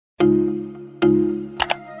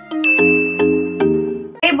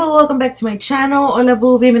people, welcome back to my channel. Hola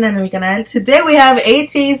boo, bienvenido a mi canal. Today we have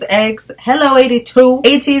ATEEZ X Hello82.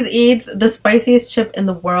 ATEEZ eats the spiciest chip in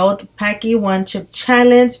the world, Packy One Chip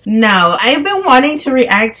Challenge. Now, I've been wanting to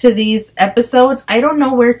react to these episodes. I don't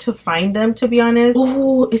know where to find them, to be honest.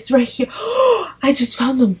 Oh, it's right here. I just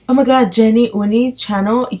found them. Oh my god, Jenny Uni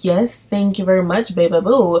channel. Yes, thank you very much, baby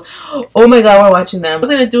boo. Oh my god, we're watching them. I was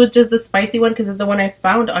gonna do just the spicy one because it's the one I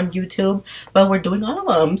found on YouTube, but we're doing all of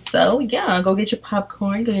them. So yeah, go get your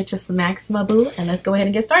popcorn, go get your snacks, my boo, and let's go ahead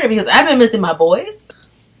and get started because I've been missing my boys.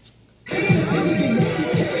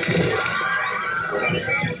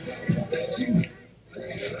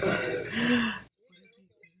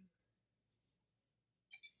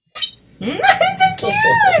 So cute!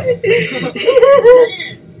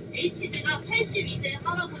 ATEEZ가 82세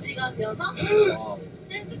할아버지가 되어서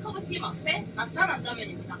댄스 커버팀 앞에 나타난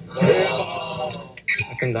장면입니다.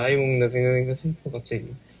 약간 나이 먹는다 생각하니까 슬퍼 갑자기.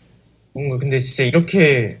 뭔가 근데 진짜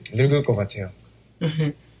이렇게 늙을 것 같아요.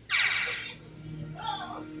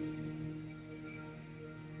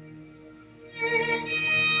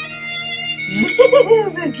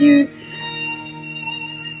 So cute.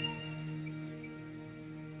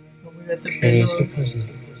 괜히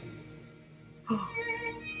슬퍼진다.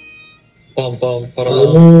 빰빰 바람.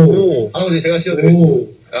 할아버지 제가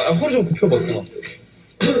씌워드리겠습니다. 허리 좀 굽혀봤어.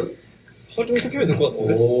 허리 좀 굽히면 될 것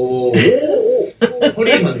같은데.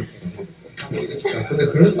 허리만. 근데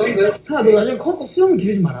그럴싸한데? 야, 너 나중에 커갖고 수염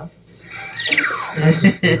기르지 마라.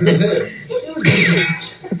 근데 수염 기르지 마.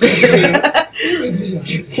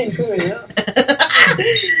 수면이야?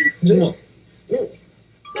 잠깐만.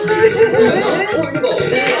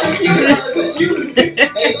 귀여워.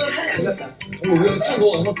 이거 살이 안 갔다. 왜 수염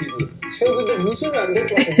너안 맞지 이거? 저 근데 웃으면 안 될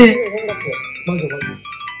것 같아. 생각해. 맞아.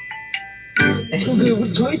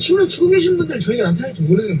 저희 춤을 추고 계신 분들은 저희가 나타날 줄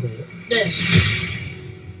모르는 거예요. 네.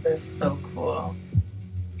 That's so cool.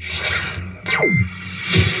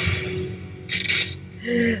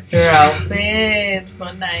 Her outfit, so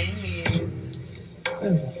nice.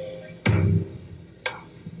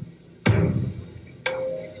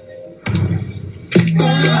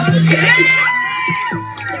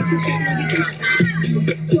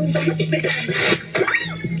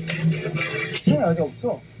 수염이 아직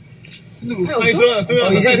없어. 아니 들어간다.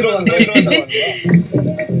 이제 들어간다.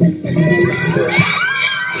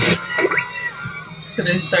 Should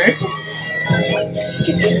I start?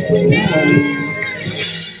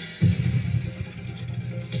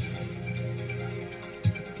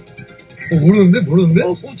 모르는데?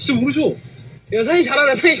 진짜 모르죠? 야, 산이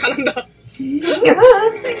잘한다.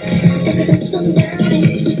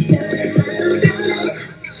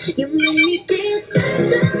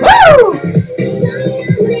 Woo!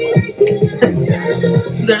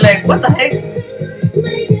 They're like, what the heck?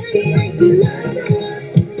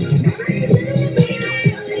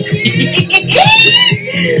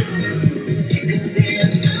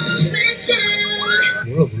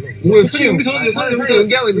 몰라. 오, 산이 연기 잘하는데, 산이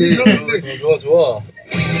연기하고 있네. 좋아.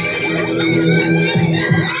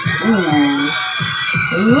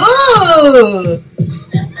 Ooh!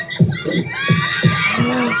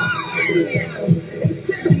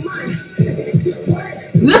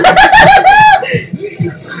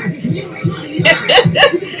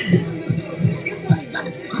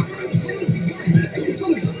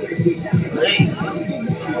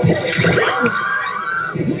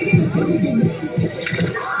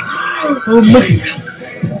 Oh my god.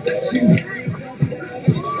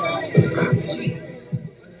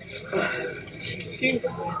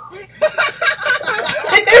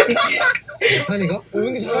 산이가?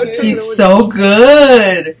 He's so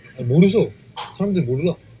good. 모르죠? 사람들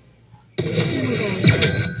몰라.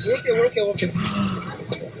 이렇게.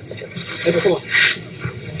 잠깐만.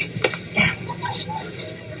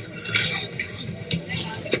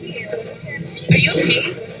 Are you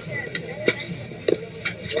okay?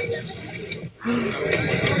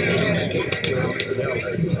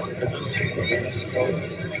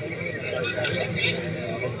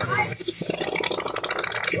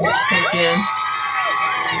 Again.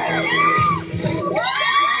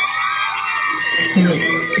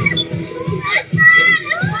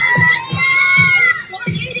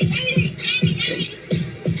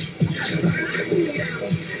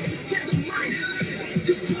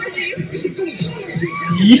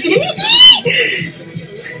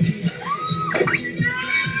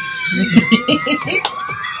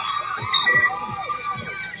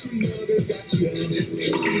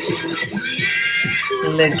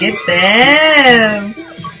 Look at them.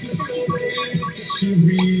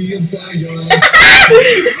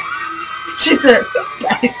 She said,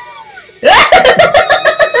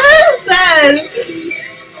 sad.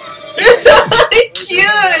 It's so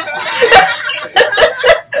cute.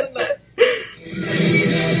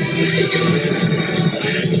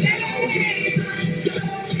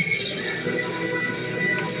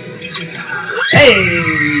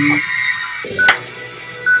 Hey!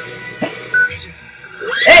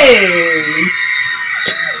 Hey!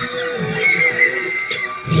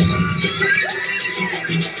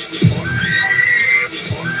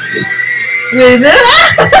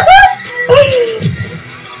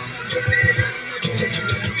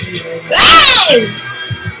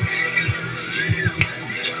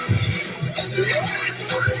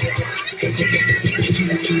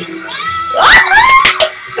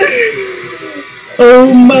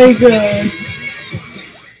 Oh my god.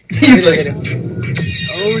 He's like,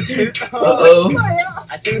 어우 재밌다. uh-oh.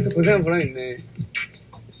 아침부터 고생한 보람 있네.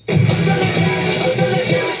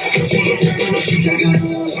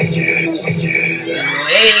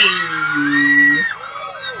 Hey.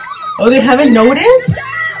 Oh, they haven't noticed?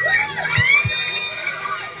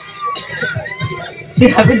 They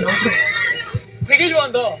haven't noticed. 되게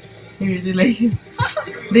좋아한다.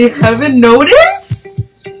 They haven't noticed?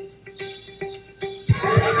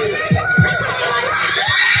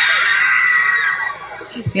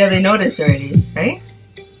 Yeah, they noticed already, right?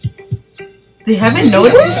 They haven't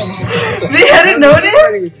noticed? They hadn't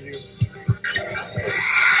noticed?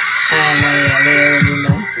 Yeah, they already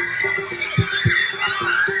know.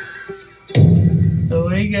 Oh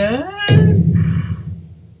my god.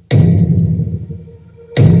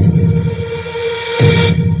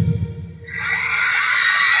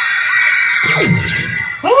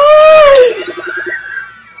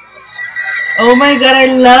 Oh my god, I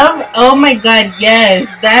love, oh my god, yes,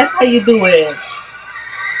 that's how you do it.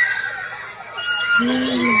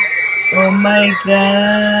 Oh my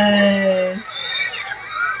god.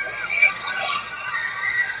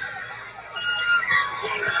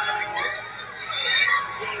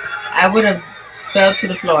 I would have fell to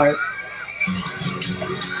the floor.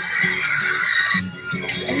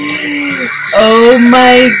 Oh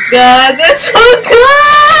my god, that's so good!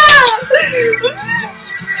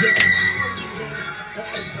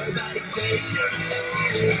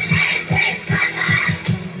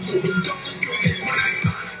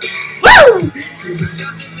 Woo!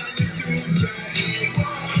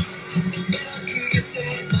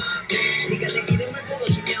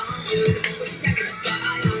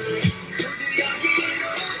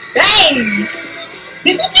 Hey!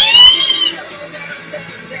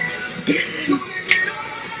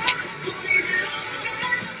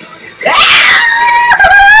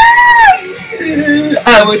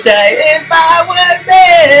 I would die if I was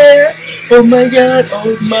there. Oh my god,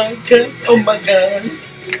 oh my gosh, oh my gosh.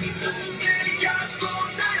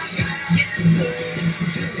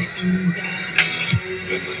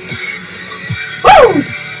 Woo!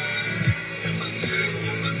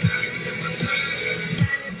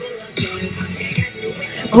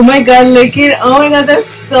 Oh my god, look it. Oh my god, that's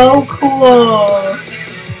so cool.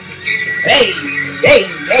 Hey, hey,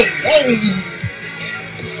 hey, hey.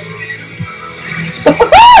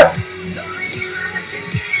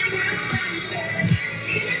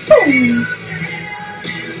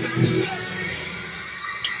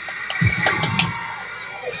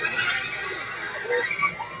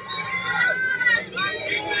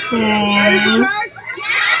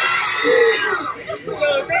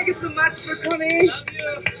 So thank you so much for coming. I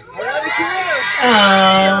love you. I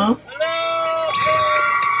love you too.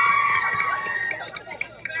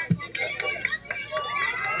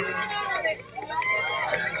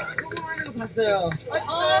 봤어요.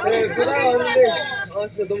 네, 보다가 왔는데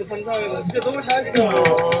진짜 너무 감사합니다. 진짜 너무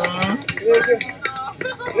잘하시더라고요.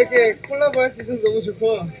 이렇게 콜라보 할 수 있어서 너무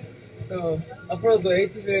좋고 그래서 앞으로도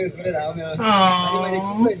에이티즈 노래 나오면 많이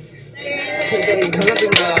기뻐해주세요. 진짜로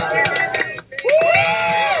감사드립니다.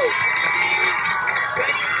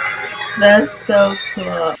 That's so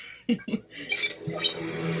cool.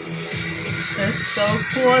 That's so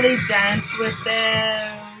cool. They dance with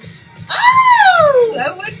them. Oh!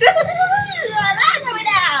 I would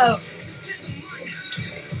now.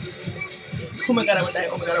 Oh my god, I would die.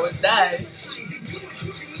 Oh my god, I would die.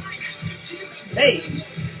 Hey.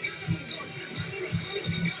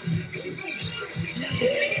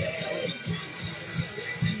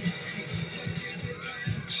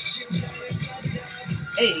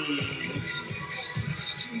 Hey.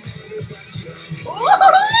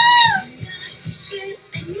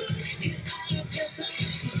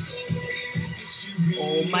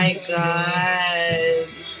 Oh my god.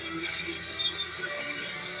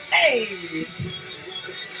 Hey.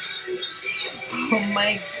 Oh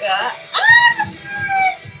my god.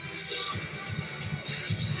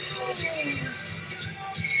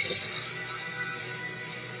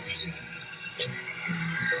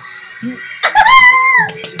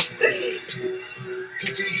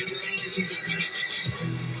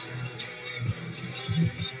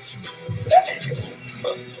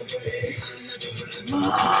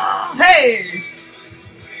 Hey!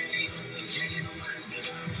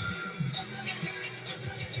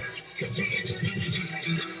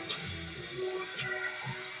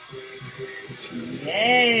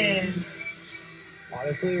 Yes!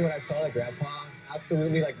 Honestly, when I saw the grandpa,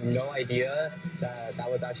 absolutely like no idea that that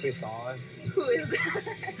was actually Song. Who is that?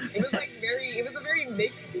 It was like it was a very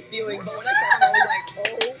mixed feeling, but when I saw them, I was like,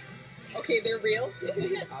 oh, okay, they're real.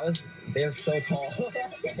 They're so tall.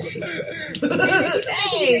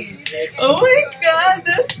 Hey! Oh my god,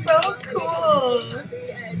 that's so cool!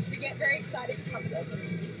 We get very excited to come with them.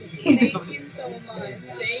 Thank Thank you so much.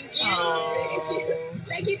 Thank you. Thank you.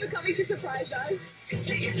 Thank you for coming to surprise us.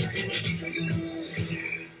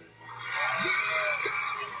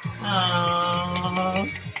 Aww.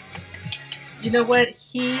 You know what?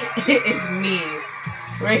 He is me.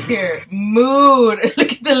 Right here. Mood.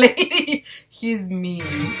 Look at the lady. He's me.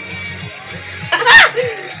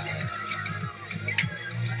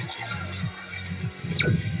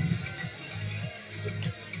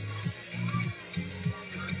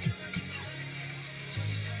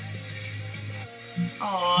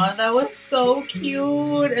 Aw, that was so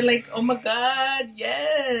cute. And like, oh my god,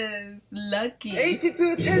 yes. Lucky.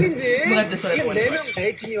 AT2 챌린지. Oh my god, this one I want to watch. 4명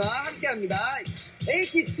에이티니와 함께합니다.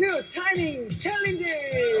 AT2 타이밍 챌린지.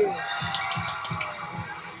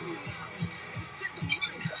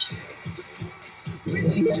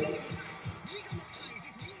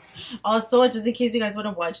 Also, just in case you guys want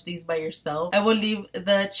to watch these by yourself, I will leave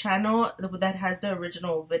the channel that has the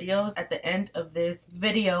original videos at the end of this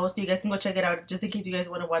video, so you guys can go check it out, just in case you guys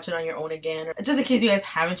want to watch it on your own again, or just in case you guys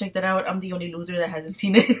haven't checked it out. I'm the only loser that hasn't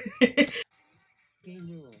seen it. Game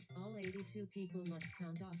rules. All 82 people must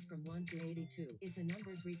count off from 1 to 82. If the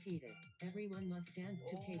number's repeated, everyone must dance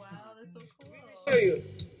to K-pop. Wow, that's so cool. Show you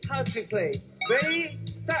how to play. Ready?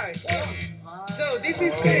 Start. So this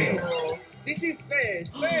is fair. This is fair.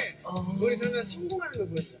 Fair. 우리 그러면 성공하는 걸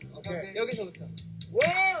보여주자. 오케이. 여기서부터. 원.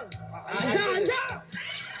 앉아.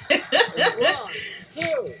 1, 2,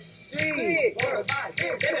 3, 4, 5,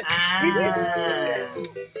 6, 7. This is success.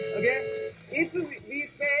 Okay. If we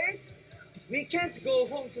fail, we can't go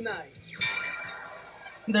home tonight.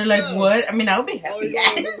 They're like, what? I mean, I would be happy.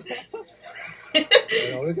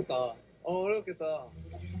 어렵겠다. 어렵겠다.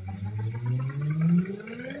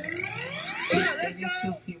 Yeah, let's go.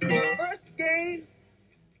 First game.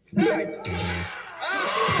 Start.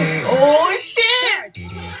 Oh shit!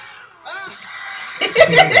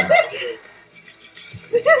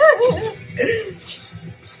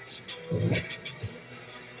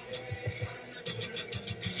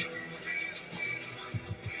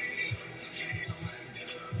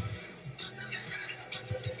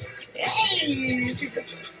 Hey!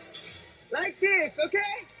 Like this,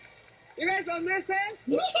 okay? You guys understand?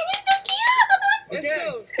 Let's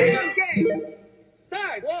go. Second game.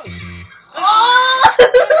 Start. One. Oh!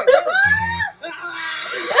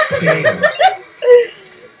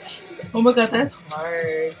 Oh my god, that's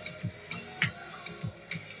hard.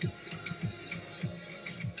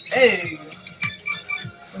 Hey!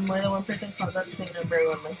 When more than one person calls out the same number,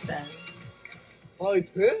 everyone must stand. 아,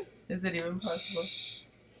 돼? Is it even possible?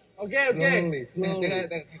 Okay, okay. Slowly. 내가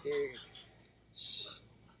갈게.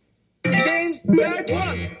 Game start.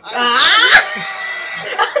 One.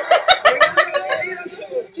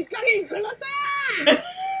 직각이 걸렸다.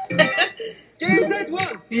 Game start.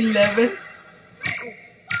 One. 11.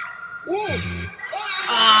 오.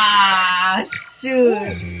 Ah,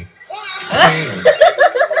 shoot.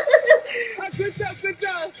 Good job, good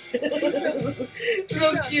job.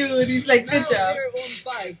 So cute. He's like, good job. Now we're on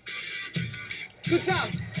 5. Good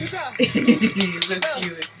job, good job. He's so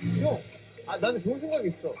cute. 형, 나는 좋은 생각이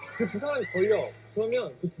있어. 그 두 사람이 걸려.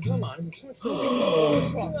 그러면 그 두 사람 안에서 춤을 추는 거야.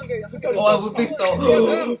 시원하게 약간 Oh, I would be so.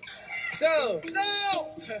 So,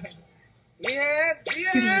 we have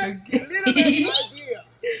a little bit idea.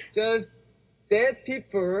 Just dead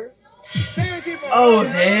people, 7 people. Oh,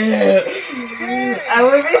 hell. I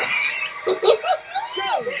would be.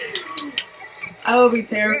 I would be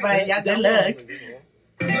terrified. Y'all good luck.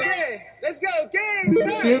 Okay, let's go. Game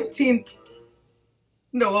start. 15th.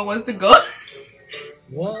 No one wants to go.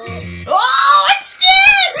 와. Oh,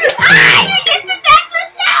 shit! Ah, you get to dance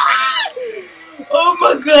with someone! Oh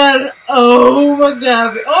my god. Oh my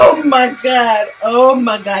god. Oh my god. Oh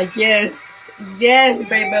my god. Yes. Yes,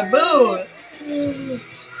 baby boo.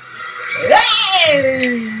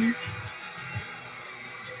 Hey!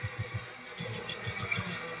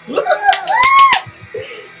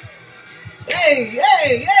 Hey,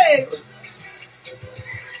 hey, hey!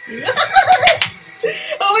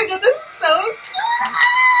 Oh my god, that's so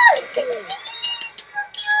cute!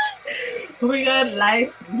 Oh my god,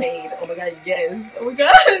 life made. Oh my god, yes. Oh my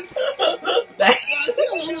god.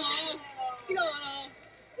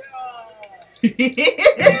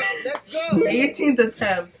 Let's go. 18th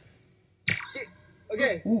attempt.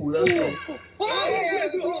 Okay. Ooh, that's good.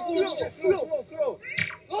 Slow.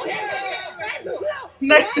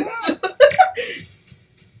 Nice and slow.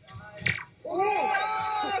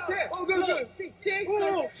 Okay. Oh, good. 6,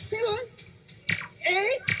 7,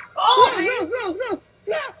 8. Oh!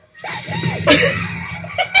 Slow.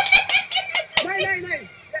 9.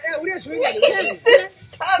 야, 우리가 조용히 해.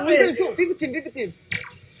 Stop it. 15.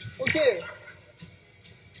 오케이.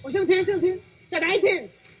 17. 자,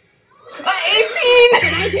 19.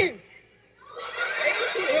 18. 19.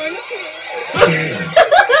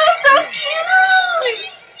 So cute.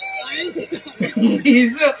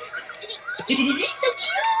 He's so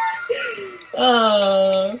cute.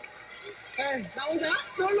 Oh. 나오자.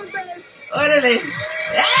 솔로 댄스. Órale.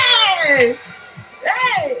 Hey!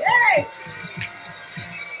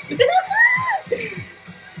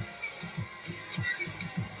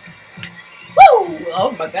 Woo!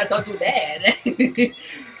 Oh my god, don't do that.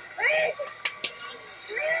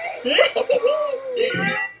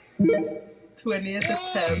 20th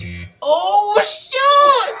attempt. Oh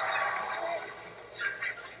shoot!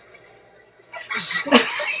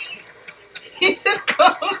 He said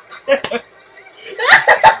calm down.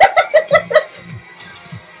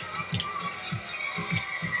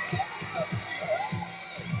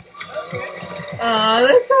 Oh,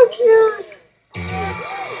 that's so cute.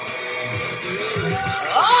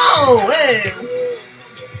 Oh, wait.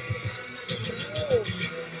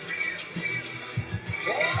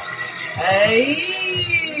 Hey.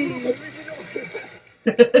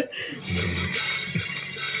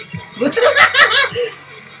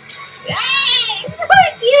 Hey, so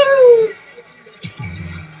cute.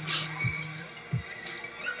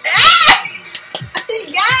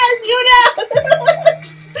 Yes, you know.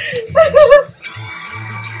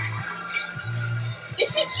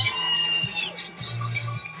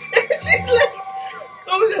 She's like,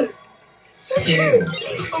 oh my god, so cute.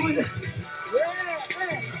 Oh my god.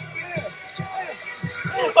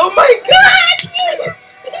 Oh my god.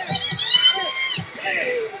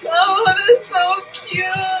 Oh, that is so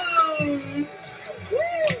cute.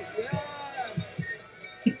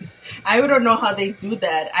 I don't know how they do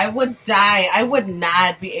that. I would die. I would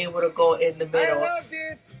not be able to go in the I middle. love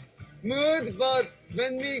this mood, but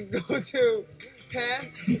when we go to camp,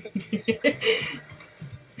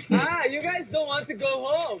 you guys don't want to go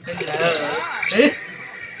home.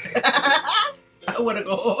 I want to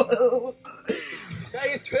go home. 야,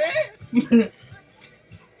 이게 돼?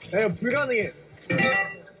 야, 이거 불가능해.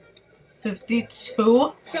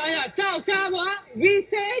 52. 자, 잠깐만. We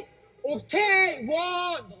said, okay,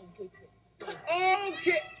 1.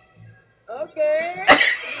 Okay.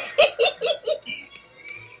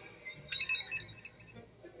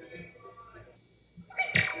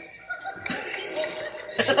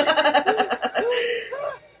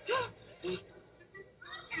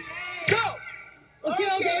 Go! Okay.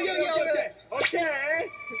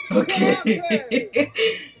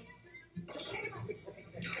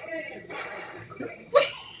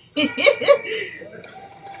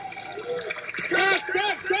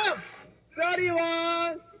 Stop!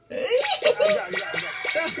 31!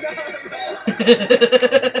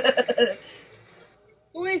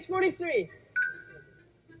 Who is 43?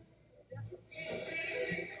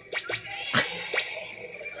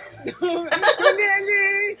 Don't be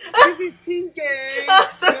angry! This is team game! Oh,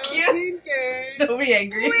 so cute! Team game! Don't be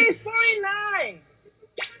angry. Who is 49?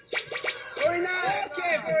 49!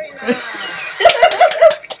 Okay, 49!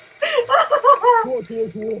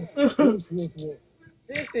 좋아.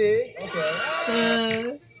 50.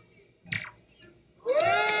 Okay.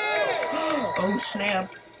 Oh,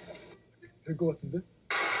 snap. 될 것 같은데?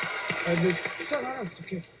 아, 근데 숫자는 하나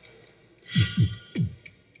부족해.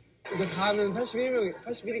 이거 다는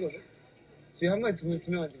 81이거든? 지금 한 마리 두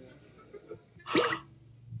명 앉은 거야.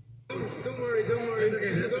 Don't worry.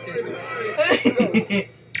 It's okay.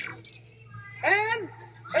 And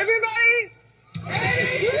everybody!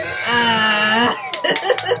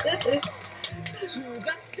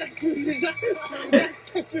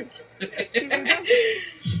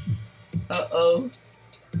 Uh-oh.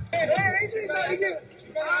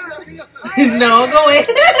 Hey, No, go in.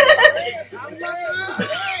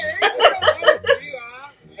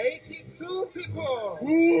 82 people.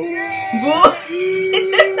 Boo.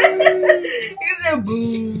 He said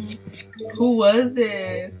boo. Who was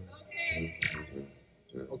it?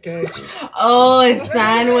 Okay. Oh, his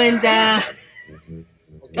sign went down.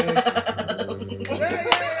 He was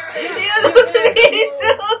supposed to be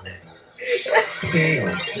 82. Fail.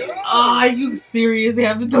 Oh, are you serious? They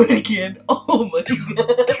have to do it again. Oh my god.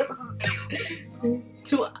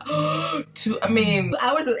 2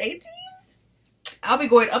 hours with ATEEZ? I'll be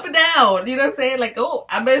going up and down. You know what I'm saying? Like, oh,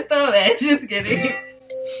 I messed up. Just kidding.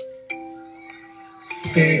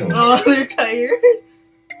 Fail. Oh, they're tired.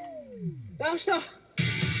 Let's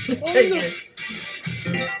try again.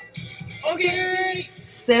 Okay.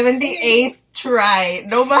 78th try.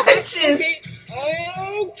 No matches. Okay.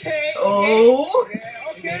 Okay. Oh.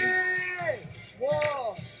 Okay.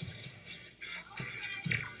 Whoa.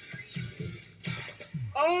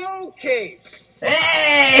 Okay.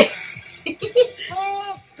 Hey.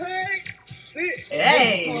 Okay. See.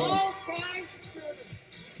 Hey. Okay.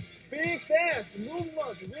 Big dance.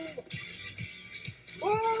 Movement.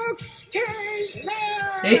 Okay.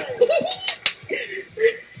 Nice.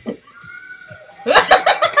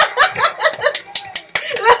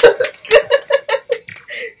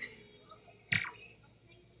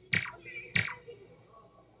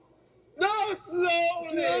 No,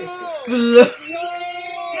 slowly. Slow.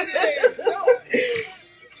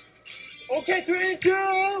 Okay,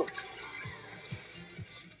 22.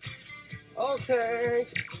 Okay,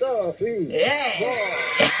 30. Yeah.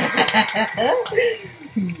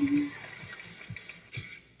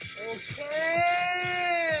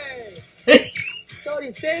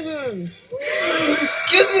 37.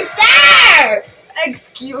 Excuse me, sir.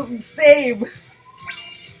 Excuse me, same.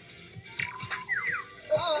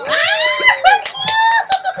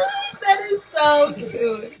 That is so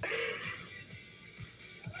cute.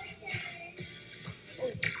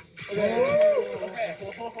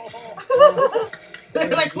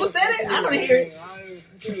 They're like, who said it? I don't hear it.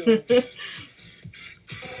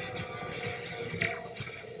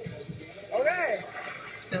 Okay.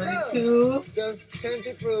 72. Just 10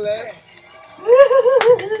 people left.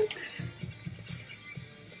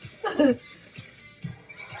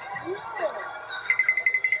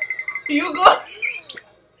 You go.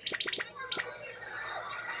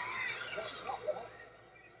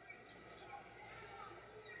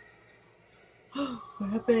 What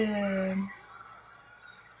happened?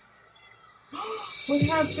 What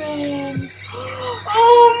happened?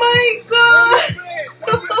 Oh my god!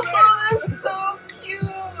 That's so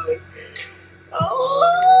cute! Oh,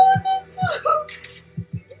 that's so...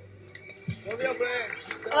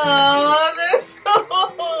 Oh, that's so...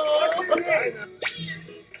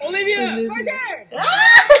 Olivia, right there!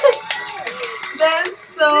 That's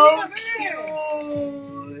so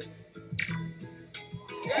cute!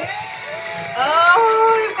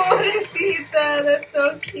 Oh, pobrecita, that's so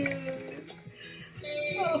cute!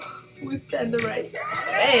 Oh, we stand right.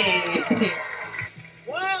 Hey!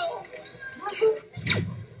 Wow!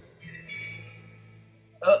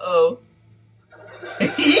 Uh-oh.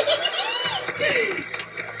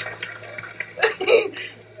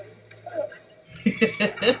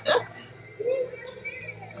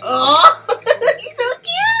 Oh, he's so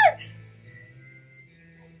cute!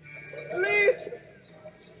 Please!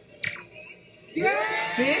 Yeah!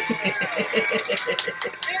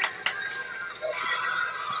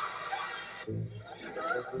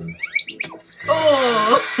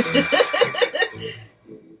 Oh!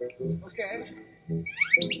 Okay.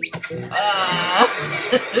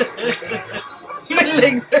 My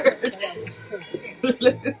legs hurt.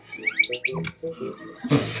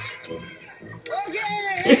 Okay!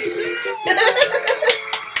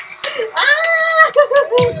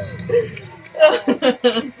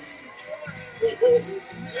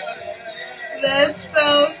 That's so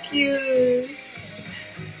cute.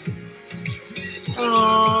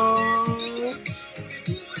 Aww.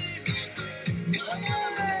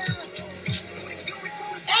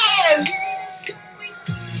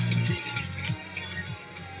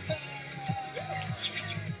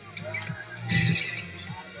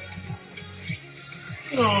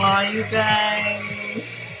 Aw, you guys.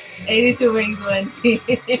 82 wings, 20.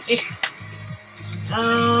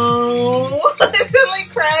 Oh, I feel like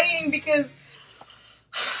crying because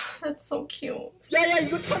that's so cute. 야야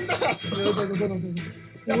이거 탄다.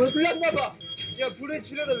 야 불났나 봐. 야 불을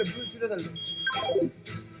줄여달래. 불 줄여달래.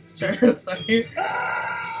 Start a fire.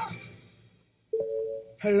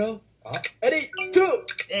 Hello. Ready, 2.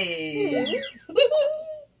 Hey.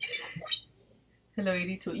 Hello,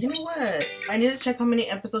 82. You know what? I need to check how many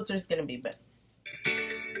episodes there's gonna be, but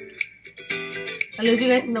unless you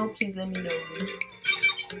guys know, please let me know.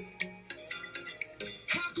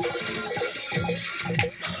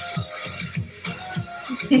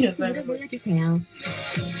 이층으로 모여주세요.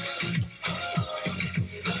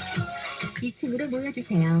 2층으로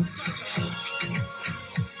모여주세요.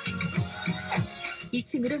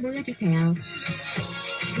 2층으로 모여주세요.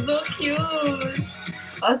 So cute.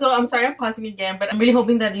 Also, I'm sorry I'm pausing again, but I'm really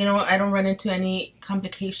hoping that, you know, I don't run into any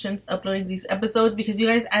complications uploading these episodes because you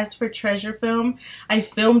guys asked for treasure film. I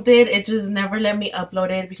filmed it. It just never let me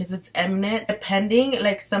upload it because it's Mnet. Depending,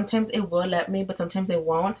 like sometimes it will let me, but sometimes it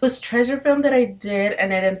won't. It was treasure film that I did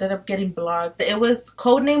and it ended up getting blocked. It was,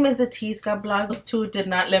 codename is ATEEZ got blocked. Those two did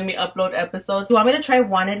not let me upload episodes. You want me to try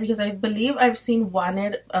Wanted because I believe I've seen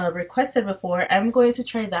Wanted requested before. I'm going to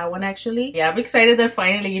try that one actually. Yeah, I'm excited that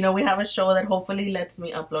finally, you know, we have a show that hopefully lets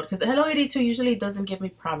me upload because Hello82 usually doesn't give me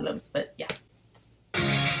problems, but yeah.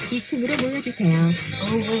 2층으로 모여주세요.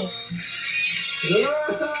 Oh wait.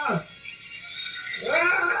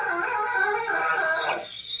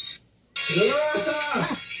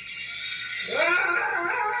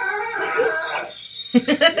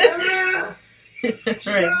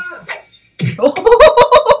 Right.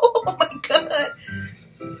 Oh my god.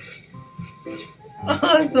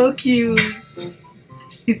 Oh, so cute.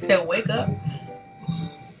 He said, wake up.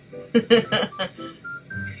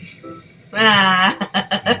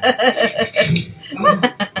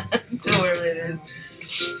 Two minutes.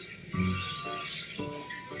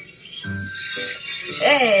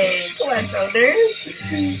 Hey, come on, shoulders.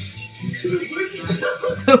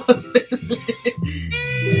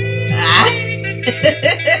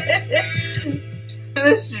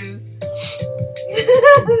 The shoes.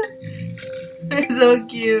 It's so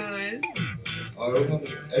cute. 여러분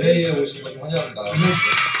LA에 오신 걸 환영합니다.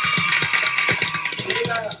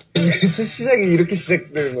 첫 시작이 이렇게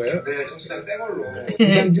시작되는 거예요? 네, 첫 시작 새 걸로.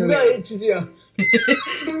 누가 ATEEZ야?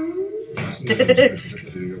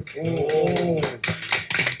 오.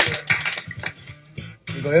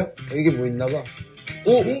 이거요? 이게 뭐 있나봐.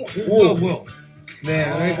 오! 뭐야? 네,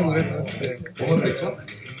 아메리칸 브레이크파스트. 뭐가 들어있죠?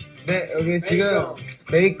 네, 여기 지금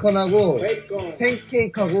베이컨하고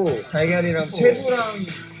팬케이크하고 달걀이랑 채소랑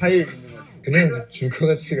과일 있는 거. 그냥 줄 것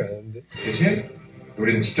같지가 않은데. 대신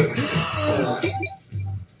우리는 직접 하실 거예요.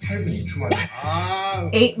 8분 2초 만에.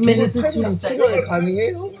 8 minutes and 2 seconds.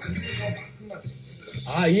 가능해요?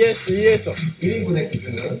 아, 이해했어. 1인분의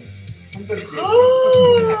기준은 한 번씩.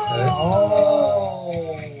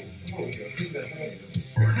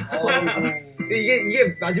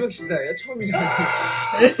 이게 마지막 식사예요? 처음이잖아요.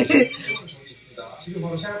 지금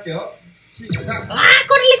바로 시작할게요. 시작.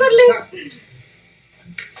 꼬릴리.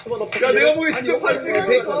 야, 내가 보기엔 진짜 반 죽여.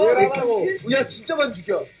 야, 진짜 반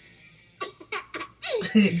죽여.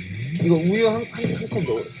 이거 우유 한 컵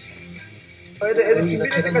넣어. 애들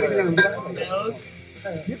준비될 때까지 그냥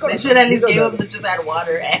They should at least give them just add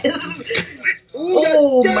water.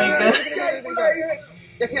 Oh my god.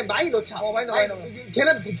 야, 그냥 많이 넣자. 많이 넣어.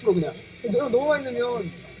 계란도 더 풀어, 그냥. 너무 많이 넣으면.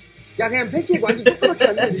 야, 그냥 팬케이크 완전 조그맣게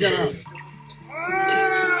안 되잖아.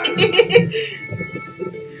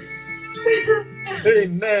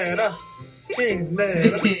 힘내라.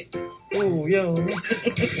 우연히.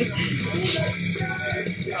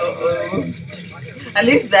 At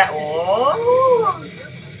least that. Oh.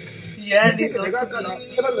 Yeah, at least those.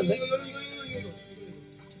 해봤는데?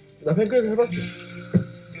 나 팬케이크 해봤어.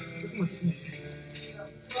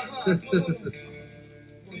 됐어.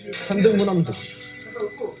 3등분 하면 돼.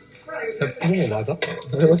 해본 거 맞아?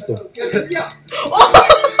 해봤어.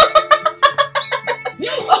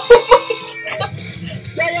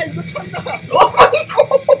 야, 이거 탄다!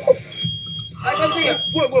 아, 깜짝이야.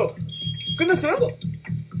 뭐야. 끝났어요?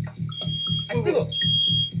 안 뜨거.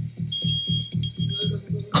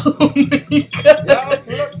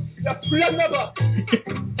 야, 불났나봐.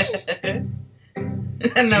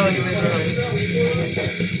 No,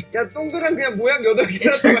 야, 동그란 그냥 모양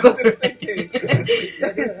 8개라도 만들어, 팬케이크.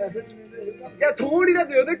 야,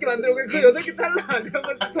 덩어리라도 8개 만들어. 그 8개 잘라. 내가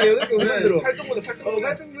봤을 때 다 8개 만들어.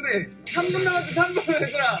 8등분에. 3분 남았어, 3분.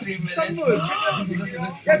 얘들아. 3분.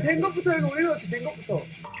 야, 된 것부터 이거 올려놓지, 된 것부터.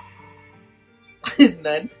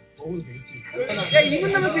 None. 야,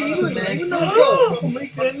 2분 남았어, 2분 남았어. Oh my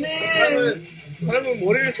goodness. 사람은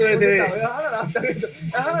머리를 써야 돼. 야, 하나 나왔다. 그래서. 야,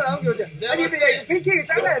 하나 나온 게 어디야? 아니, 근데 야, 이거 팬케이크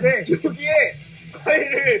잘라야 돼. 여기에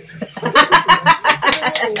과일을.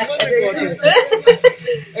 못 만들 것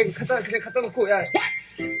같아. 그냥 갖다 놓고, 야.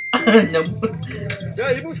 No.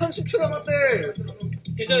 야, 1분 30초 남았대.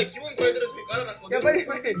 괜찮아, 기본 과일들은 저기 깔아놨거든. 야, 빨리.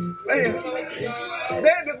 네,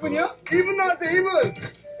 몇 분이요? 1분 남았대,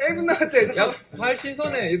 1분 남았대. 야, 과일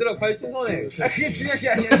신선해. 얘들아, 과일 신선해. 아, 그게 중요한 게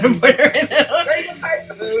아니야. 야, 이거 다 했어.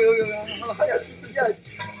 여기, 하나. 야.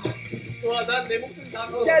 좋아, 난 내 목숨 다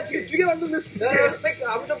거. 야, 지금 2개 완성됐어.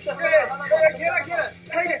 아무 접시 하나. 계란.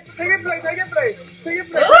 달걀 프라이.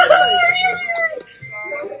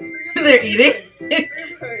 They're eating.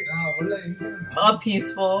 원래. All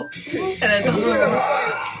peaceful. And then.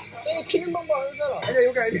 튀긴 방법 아는 사람. 아니야,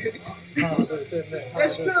 여기. 하나, 둘, 셋, 넷. 야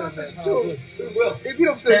 10초 남았다 10초. 이거 뭐야? 이거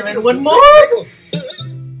필요 없어. 7, one more.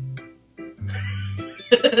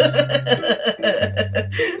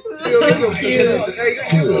 이거 없어. 야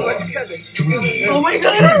이거 만족해야 돼. Oh my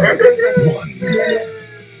god.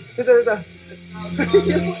 됐다.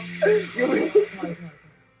 이거 왜 없어?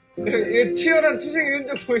 이거 치열한 투쟁의 흔적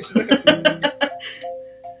보이시나요?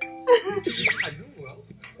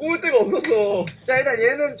 구울 데가 없었어. 자 일단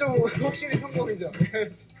얘는 좀 확실히 성공이죠.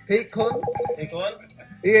 베이컨.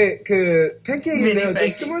 이게 그 팬케이크는 좀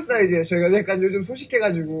스몰 사이즈예요. 저희가 약간 요즘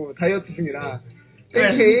소식해가지고 다이어트 중이라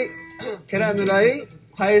팬케이크, 계란 후라이,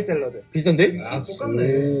 과일 샐러드. 비슷한데? 아,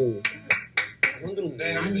 똑같네.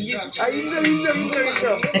 네, 아니 이게 인정.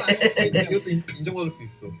 이것도 인정받을 수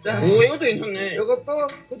있어. 자, 오 이것도 괜찮네.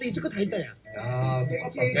 그것도 있을 거 다 있다 야. 야,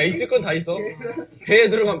 똑같다. 야 있을 건 다 있어. 배에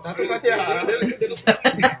들어가면 다 똑같아.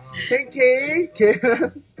 팬케이크,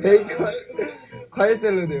 계란, 베이컨, 과일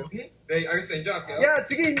샐러드요. 네, 알겠습니다. 인정할게요. 야,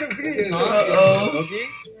 두 개 인정. 여기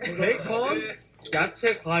베이컨,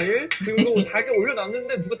 야채, 과일, 그리고 달걀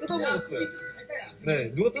올려놨는데 누가 뜯어먹었어요.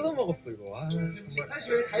 네, 누가 뜯어먹었어 이거. 아, 정말.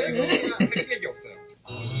 사실 왜 다이어트냐? 팬케이크 없어요.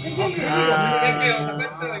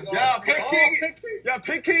 야,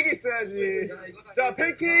 팬케이크 있어야지. 자,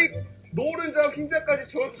 팬케이크 노른자 흰자까지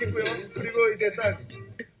정확히 있고요. 그리고 이제 딱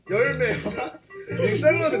열매와 이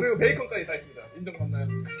샐러드 그리고 베이컨까지 다 있습니다. 인정 맞나요?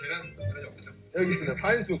 계란이 없죠. 여기 있습니다.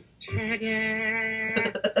 반숙.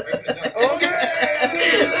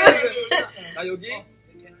 자, 여기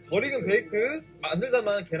버리는 베이크,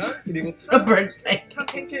 만들다만 계란, 그리고 A birthday. 탄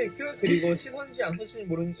팬케이크, 그리고 씻었는지 안 씻었는지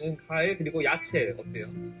모르는 과일, 그리고 야채 어때요?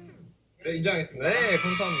 네, 인정하겠습니다. 네,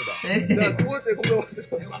 감사합니다. 자, 두 번째 토마토.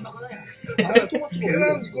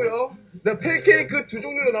 계란 있고요. 자, 팬케이크 두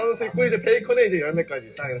종류로 나눠져 있고 이제 베이컨에 이제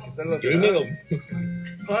열매까지 딱 이렇게 샐러드. 열매가 없네.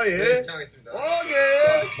 과일. 인정하겠습니다.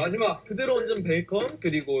 오케이. 마지막 그대로 얹은 베이컨,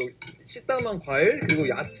 그리고 씻다만 과일, 그리고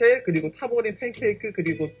야채, 그리고 타버린 팬케이크,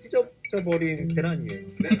 그리고 찢어버린 계란이에요.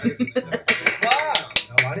 네, 알겠습니다. 와,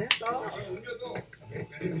 말이 했다.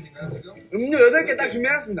 음료 8개 딱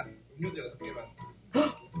준비해놨습니다. 음료도 6개만.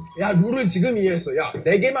 야 룰을 지금 이해했어. 야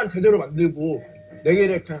 4개만 제대로 만들고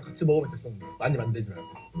 4개를 그냥 같이 먹으면 됐었는데 많이 만들지 말고.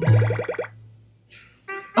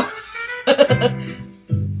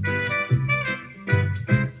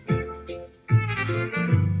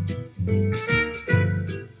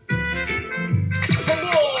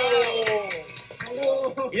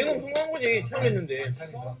 성공! 얘는 성공한 거지. 처음 했는데.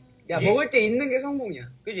 야, 먹을 때 있는 게 성공이야.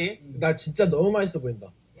 그지? 나 진짜 너무 맛있어 보인다.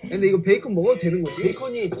 근데 이거 베이컨 먹어도 되는 거지?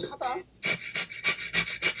 베이컨이 차다?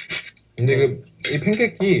 근데 이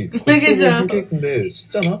팬케이크 되게죠. 팬케이크인데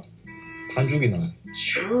씹잖아? 반죽이 나.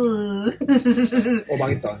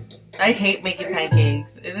 망했다. I hate making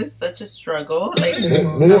pancakes. It is such a struggle. Like,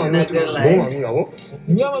 너무 안 not gonna lie. 먹냐고?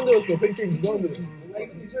 누가 만들었어? 팬케이크 누가 만들었어?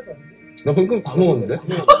 나 팬케이크 다 먹었는데?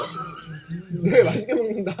 되게 맛있게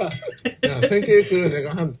먹는다. 야, 팬케이크를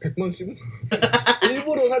내가 한 100번 씹은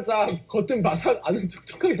일부러 살짝 겉은 바삭 안은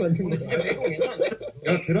촉촉하게 만든 거야.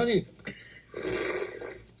 야, 계란이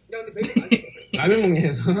야, 근데 베이컨 맛있어. 라면 먹냐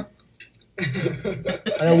해서?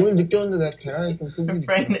 아니 오늘 느꼈는데 내가 계란이 좀 뚜껑이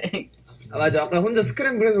Fried egg. 아, 맞아. 아까 혼자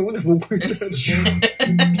스크램블해서 혼자 먹고 있더라고.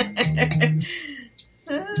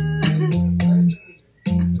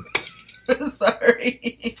 Sorry.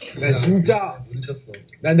 나 진짜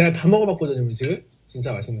내가 다 먹어봤거든 음식을.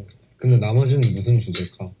 진짜 맛있는 거. 근데 나머지는 무슨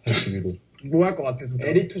주제일까? 81호. 뭐 할 것 같아서.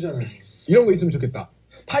 에리투잖아. 이런 거 있으면 좋겠다.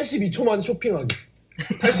 82초만 쇼핑하기.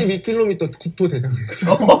 82km 국토 대장.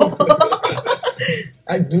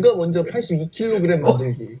 아니 누가 먼저 82kg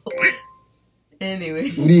만들기.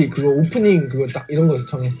 Anyway. 우리 그거 오프닝 그거 딱 이런 거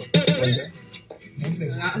정했어. 뭔데?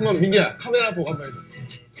 한번 민기야 카메라 보고 한번 해줘.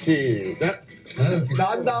 시작.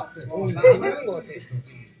 나 한다. 나 하는 것 같아.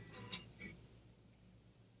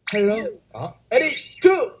 헬로. 아?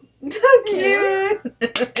 에리투. So cute.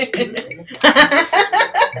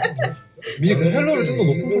 민기 그 헬로를 좀 더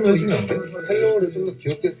높은 톤으로 해주면 안 돼? 헬로를 좀 더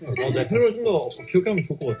귀엽게 했으면 맞아. 헬로를 좀 더 귀엽게 하면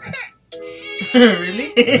좋을 것 같아.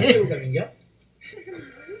 Really?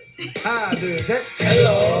 하나, 둘, 셋.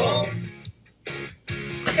 헬로.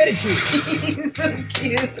 에리투. He's so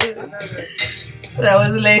cute. That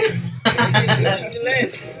was late.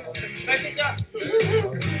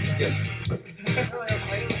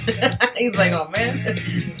 He's like, oh man.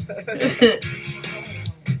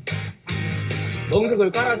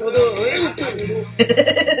 멍석을 깔아줘도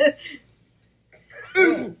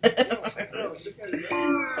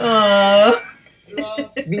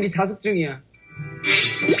민기 자숙 중이야.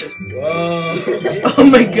 Oh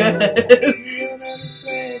my god.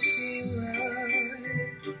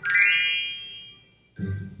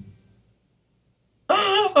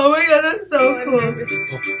 Oh my god, that's so cool.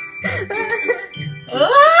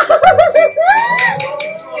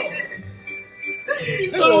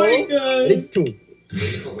 god. 메이크업.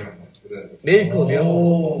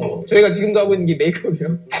 메이크업이요? 저희가 지금도 하고 있는 게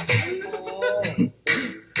메이크업이요?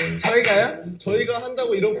 저희가요? 저희가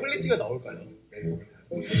한다고 이런 퀄리티가 나올까요?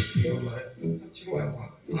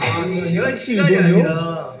 이건 시간이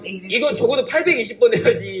아니라. 이거 적어도 820번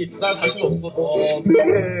해야지. 나 자신 없어.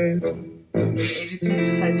 어떡해.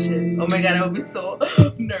 82 touches. Oh my god, I would be so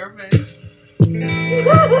nervous.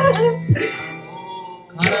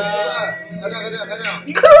 가자.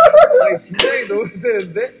 긴장이 너무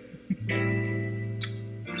되는데?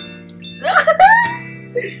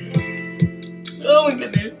 Oh my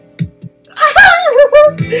goodness.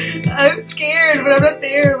 I'm scared, but I'm not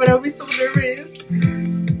there, but I'll be so nervous.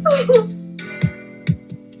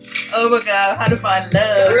 Oh my god, how to find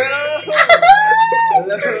love.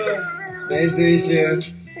 Hello. Nice to meet you.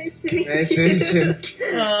 Nice to meet Nice to you. meet you.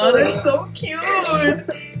 Oh, that's so cute.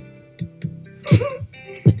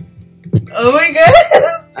 Oh my god.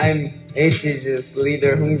 I'm ATEEZ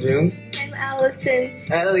leader Hongjung. I'm Allison.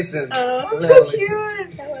 Allison. Oh, Hello, so Allison.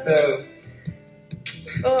 cute. Hello. So,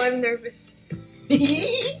 Oh, I'm nervous.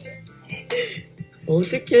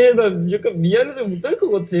 어떡해. 나 약간 미안해서 못할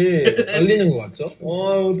것 같아. 떨리는 것 같죠?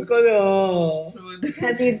 어떡하냐.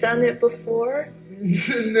 Have you done it before?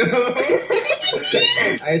 No.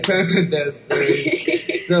 I try my best.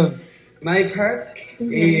 So, my part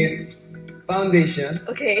is foundation.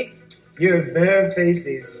 Okay. Your bare face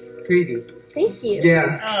is pretty. Thank you.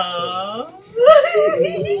 Yeah. Oh.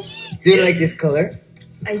 Do you like this color?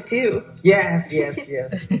 I do. Yes. Thank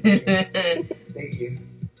you.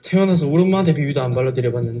 태어나서 우리 엄마한테 비비도 안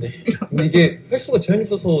발라드려봤는데. 근데 이게 횟수가 제한이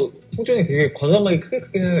있어서 홍정이 되게 과감하게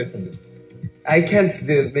크게 해야 할 텐데. I can't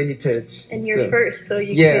do many touch. And you're first, so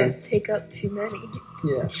you yeah. can't take up too many.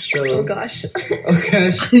 Yeah. So, Oh gosh. oh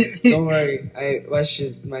gosh. Don't worry. I wash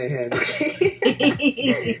my hands.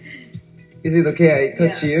 Is it okay I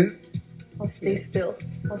touch Yeah. you? I'll stay still.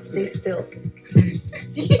 I'll stay still.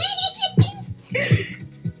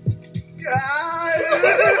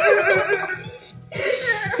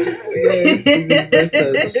 Okay, this is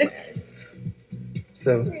first touch.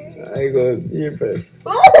 So, I go here first.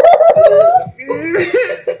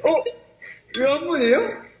 이거 한 번이에요?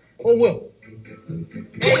 뭐야?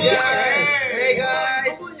 Hey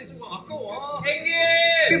guys! 좀 아까워.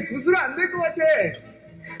 이게 붓으로 안 될 것 같아.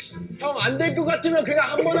 형, 안 될 것 같으면 그냥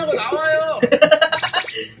한 번 하고 나와요.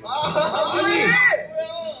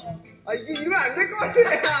 이게 이러면 안 될 것 같아.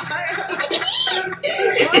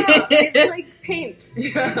 It's like paint.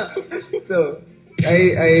 Yeah. So,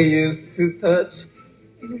 I use two touch.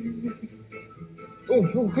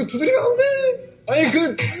 형, 그 두드리면 안 돼. 아니,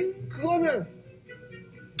 그거 하면.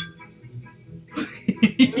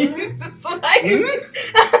 Just like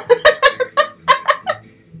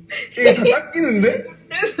이게 다 닦이는데?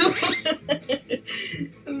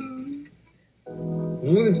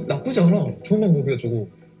 오늘 나쁘지 않아. 좋은 방법이야, 저거.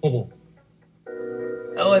 봐봐.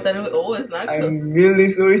 Oh, I thought it was. Oh, it's not cool. I'm really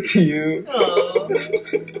sorry to you. Oh,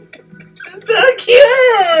 it's so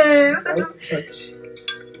cute. I'll touch.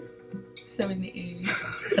 78.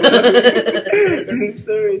 I'm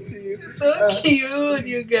sorry to you. So cute,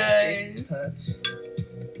 you guys. Touch.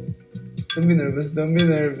 Don't be nervous. Don't be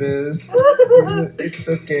nervous. It's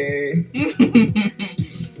okay.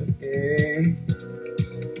 It's okay.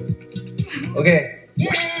 Okay.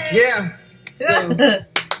 Yeah. So,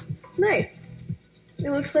 Nice. It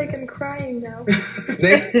looks like I'm crying now.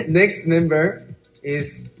 next member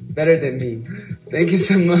is better than me. Thank you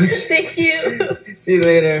so much. Thank you. See you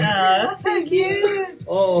later. Oh, so cute.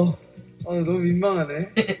 너무 민망하네.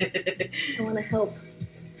 I want to help.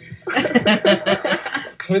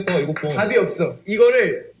 잘했다, 이거 봐. 답이 없어.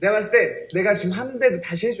 이거를 내가 봤을 때 내가 지금 하는데도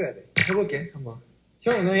다시 해줘야 돼. 해볼게 한번.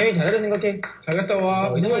 형, 너 형이 잘했다 생각해. 잘 갔다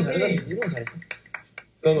와. 이놈은 잘했어. 이놈은 잘했어.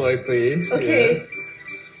 Don't worry, please. Okay. Yes.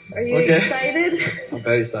 Are you Okay. excited? I'm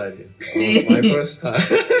very excited. My first time.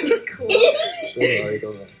 Cool. don't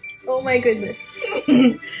worry. Oh my goodness.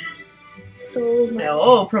 So much.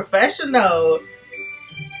 Oh, professional.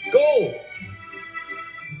 Go!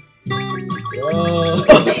 와.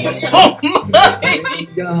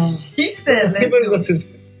 야. He said, let's 해볼 do 것 it. 같은데.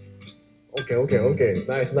 오케이.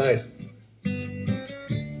 Nice.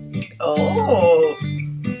 Oh.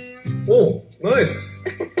 오, nice.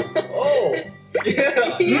 오,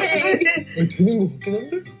 yeah. Yay. 되는 것 같긴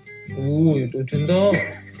한데? 오, 이거 된다.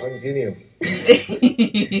 I'm genius.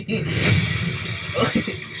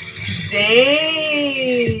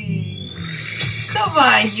 Dang. Come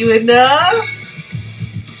on, you enough?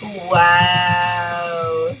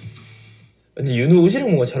 Wow. 근데 윤우 옷이랑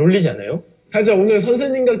뭔가 잘 어울리지 않아요? 살짝 오늘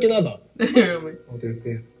선생님 같긴 하다.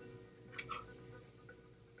 어떠세요?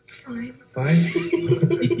 Fine.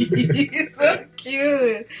 He's so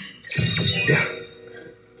cute.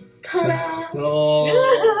 Ta-da!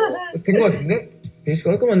 된 거 같은데? 베이스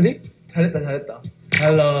깔끔한데? 잘했다.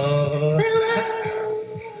 Hello.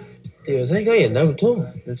 근데 여사이가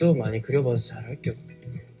옛날부터 눈썹 많이 그려봐서 잘할게요.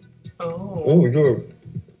 Oh. 이거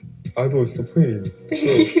아이볼 스프레이.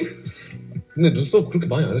 근데 눈썹 그렇게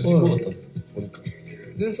많이 안 해도 될것 같다. 보니까.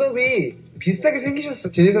 눈썹이 비슷하게 생기셨어.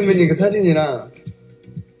 제니 선배님 그 사진이랑.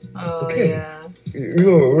 Oh, Okay. yeah. You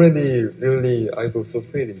already really eyebrow so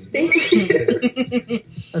pretty.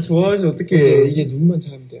 아, 좋아하지 어떡해. 이게 눈만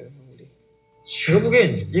잘하면 돼요, 우리. 제가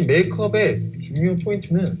보기엔 이 메이크업의 중요한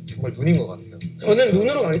포인트는 정말 눈인 것 같아요. 저는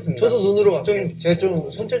눈으로 가겠습니다. 저도 눈으로 갈게요. 제가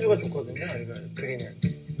좀 손재주가 좋거든요. 이거 그리는.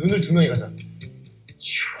 눈을 두 명이 가자.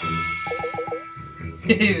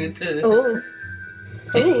 Cute. Oh.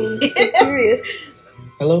 Oh, so serious.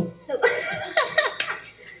 Hello.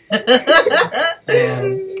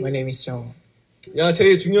 My name is Jong. 야,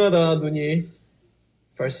 제일 중요하다, 눈이.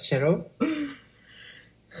 First shadow.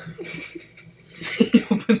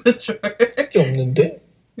 Open the drawer. 그게 없는데?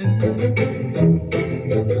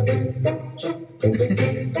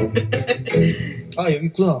 아 여기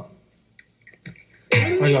있구나.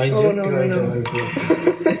 아 이거 아닌데? Oh, no, 이거 no, 아닌데? no. 아이고.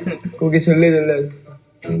 거기 절레절레했어.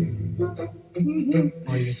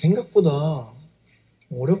 아 이게 생각보다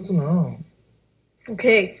어렵구나.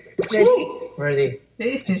 Okay. Ready? Ready?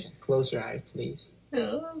 It's Close your eye, please.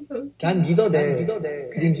 so cute. 난 믿어내.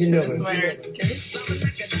 그림 실력을. That's my heart scared.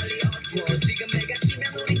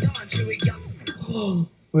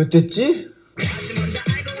 왜 뗐지?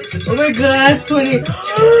 Oh my god, 20.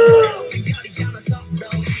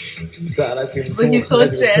 진짜 나 지금 But he's so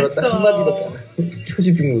gentle.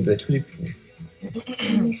 초집중 모드야, 초집중.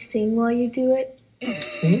 Can you sing while you do it?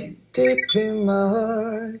 Sing. Deep in my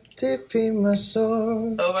heart, deep in my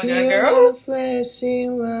soul. Oh my God, feel girl. the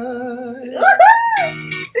flashing light.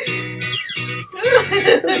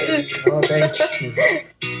 Oh, thank you.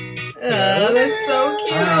 Oh, that's so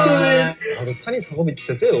cute. 아, 산이 작업이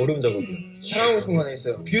진짜 제일 어려운 작업이야. 잘하는 거 하나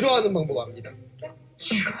있어요. 뷰러 하는 방법 압니다.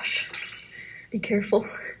 Oh gosh. Be careful.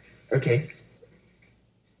 Okay.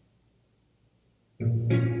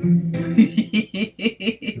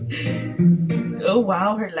 Oh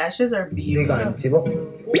wow, her lashes are 내가 안 beautiful. 집어?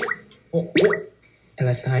 And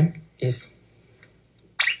last time is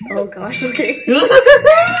Oh gosh, okay.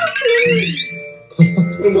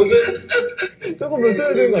 그럼 먼저 조금 더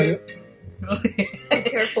써야 되는 거 아니야? Be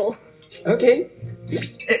careful. 오케이.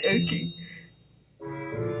 Okay.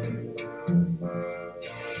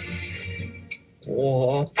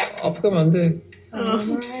 와, 아프게 하면 안 돼. Oh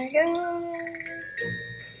my god.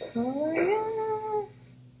 Oh my god.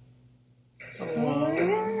 Oh my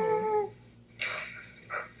god.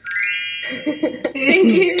 Thank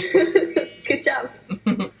you. Good job.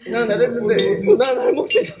 난 잘했는데. 난할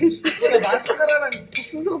목소리 잘했어. 내가 마스카라랑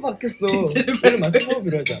순서가 바뀌었어. 원래 마스카라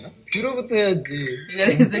필요하지 않아? 뷰러부터 해야지. You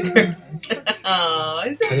gotta use the curve. Oh,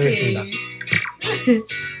 it's 다녀오겠습니다. okay.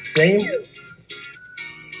 same.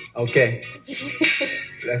 Okay.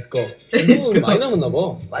 Let's go. 이거 많이 남았나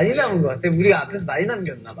봐. 많이 남은 것 같아. 우리가 앞에서 많이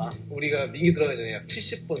남겼나 봐. 우리가 민기 들어가기 전에 약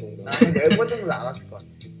 70번 정도. 나한 10번 정도 남았을 것 같아.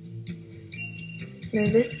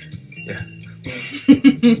 Nervous?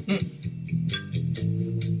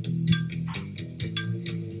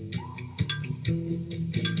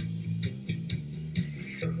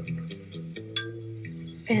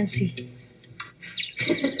 Fancy.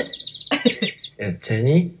 Yeah,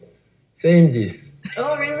 Jenny, same this.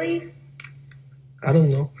 Oh, really? I don't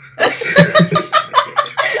know.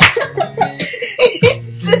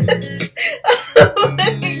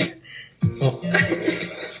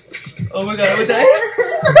 Oh my god, I would die.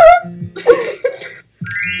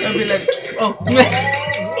 I'd be like, oh.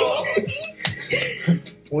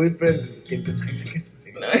 보이프렌드 느낌도 장착했어,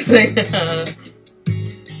 지금. No, it's like,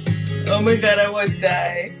 oh my god, I would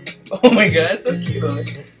die. Oh my god, so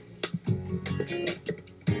cute.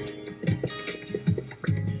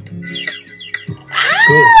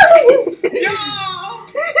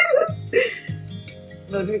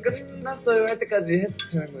 너 지금 끝났어요 할 때까지 해도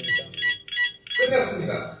되는 거니까.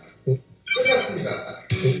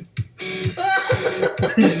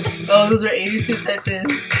 Oh, those are 82 touches.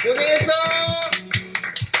 고생했어!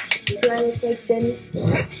 Do I look like Jenny?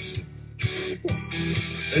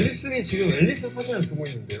 앨리스니 지금 앨리스 사진을 두고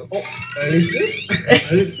있는데요. Alice?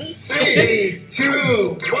 앨리스? 3, 2,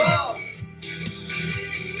 1!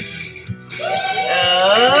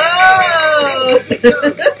 Oh!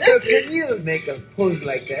 So can you make a pose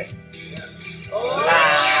like that?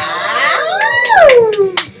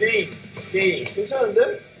 See. 괜찮은데?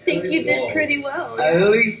 I think you did pretty well.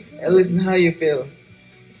 Ellie, listen how you feel.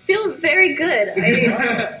 feel very good.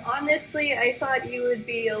 Honestly, I thought you would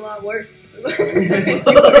be a lot worse.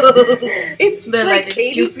 It's They're like, like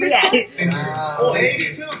excuse me. 80%. Oh,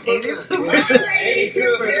 82%. 82%.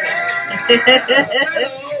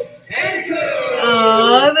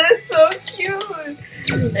 Oh, that's so cute.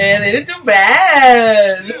 And they didn't do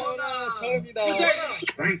bad. 처음이다.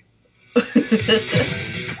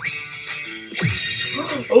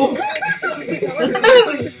 Oh.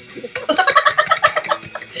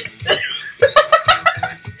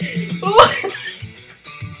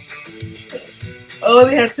 Oh,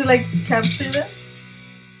 they had to like capture that?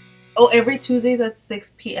 Oh, every Tuesdays at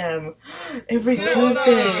 6 p.m. Every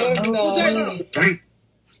Tuesday. Oh.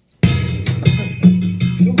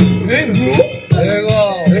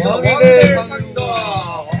 내가 왕이될 상이다.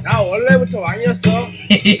 나 원래부터 왕이었어.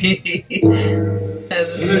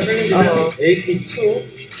 AT2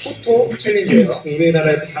 포토 챌린지예요.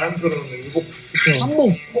 우리나라에서 자랑스러운 일곱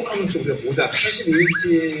한복 한복하면 우리가 모자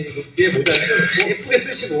 82인치 높이의 모자를 껴놓고 예쁘게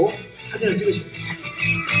쓰시고 사진을 찍으시면 돼요.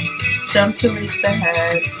 Jump to reach the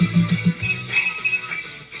head.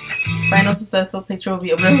 Final successful picture will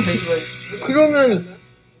be uploaded on Facebook. 그러면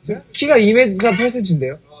키가 2m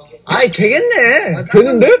 8cm인데요? 아이 되겠네.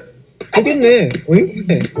 되는데? 되겠네. 오잉?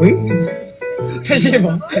 네. 오잉? 다시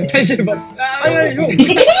해봐. 다시 해봐. 아니 이거.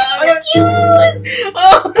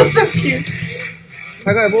 Oh, that's so cute.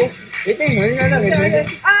 가위바위보. 1등이 뭐냐냐 그치?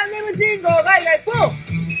 안 내면 진 거 가위바위보.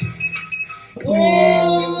 오.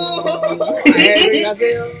 안녕히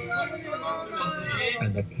가세요.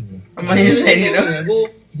 I'm on your side, you know. 가위바위보.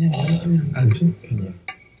 안 진?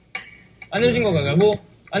 안 내면 진 거 가위바위보.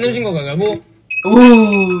 안 내면 진 거 가위바위보.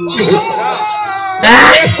 Ooh.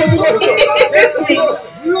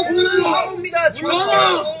 물러옵니다.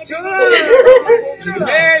 전화.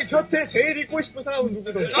 내 곁에 제일 있고 싶은 사람은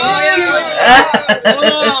누구다? 전화.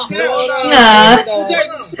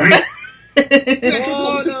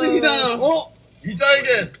 좋습니다.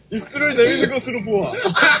 이자에겐 입술을 내미는 것으로 보아.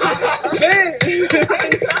 네.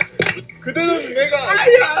 그대는 내가.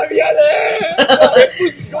 아니야 미안해.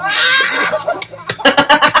 예쁜 직업.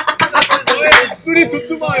 너의 입술이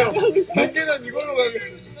두툼하여. 한개는 이걸로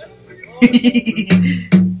가겠습니다.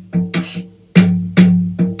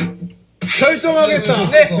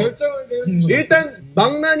 결정하겠다. 네, 결정을 일단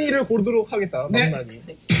망나니를 고르도록 하겠다. 망나니.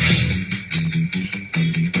 네.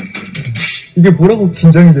 이게 뭐라고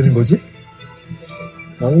긴장이 되는 거지?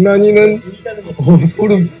 망나니는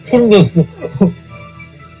소름 돋았어.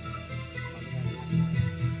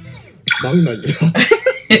 망나니야.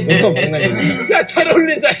 너가 망나니야. 야, 잘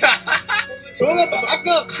어울린다, 야. 너가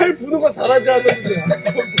아까 칼 부는 거 잘하지 않았는데.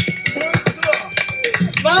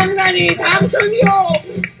 망나니 당첨이요!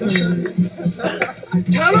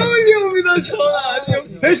 잘 어울리옵니다, 전하.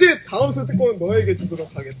 안녕. 대신 다음 선택권은 너에게 주도록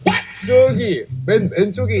하겠다. 저기, 맨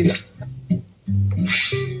왼쪽에 있는.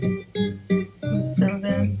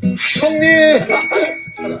 형님!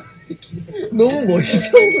 너무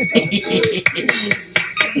멋있어.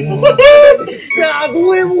 자,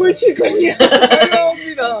 노예목을 칠 것이야.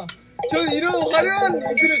 화려합니다. 저는 이런 화려한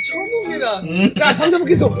미술을 처음 봅니다. 자,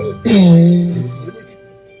 당첨께서.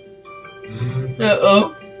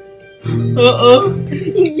 Uh-oh. Uh-oh.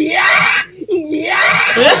 이야!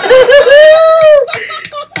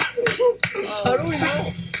 잘 어울려.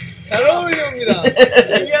 잘 어울려옵니다.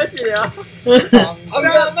 이해하시냐?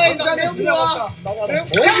 남자는 들려갔다.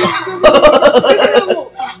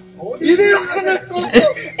 이대로 끝날 수 없어.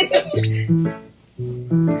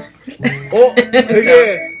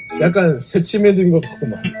 되게 약간 새침해진 것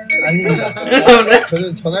같구만. 아닙니다.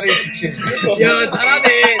 저는 전화를 시키는. 야, 잘하네.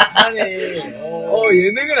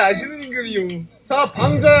 예능을 아시는 임금이요. 자,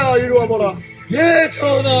 방자야, 이리 와봐라. 예,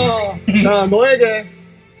 전하. 자, 너에게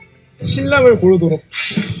신랑을 고르도록.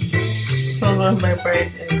 Follow my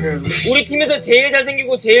brides and grooms. 우리 팀에서 제일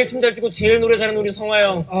잘생기고 제일 춤 잘 추고 제일 노래 잘하는 우리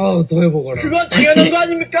성화형. 더 해보거라. 그건 당연한 거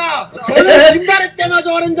아닙니까? 저는 신발의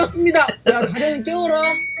때마저 어른졌습니다. 야, 다들 깨워라.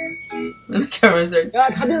 The cameras are. 야,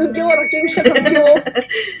 다들 깨워라. 게임 시작하면 깨워.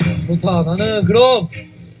 좋다. 나는 그럼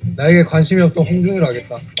나에게 관심이 없던 홍준이를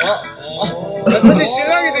하겠다. 나 사실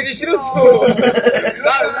신랑이 되기 싫었어.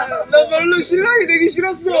 나 별로 신랑이 되기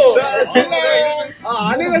싫었어. 자, 신랑.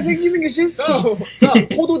 아내가 생기는 게 싫어. 자,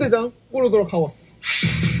 포도대장 고르도록 하겠어.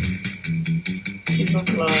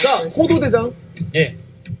 자, 포도대장. 예.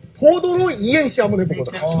 포도로 이행시 한번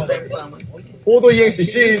해보거든. 포도 이행시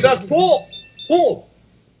시작.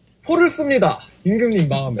 포를 씁니다. 임금님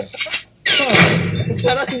망하면.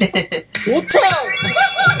 잘하네. 도착.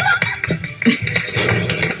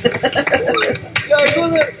 야,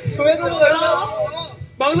 이거는 조회도로 갈라.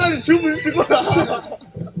 망나니 춤을 추거라.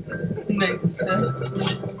 Next.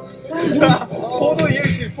 자, 포도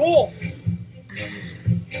이행시 보.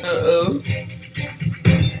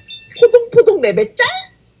 포동포동 내뱉자?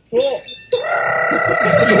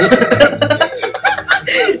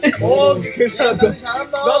 괜찮았다.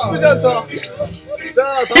 잘한다. 나쁘지 않다.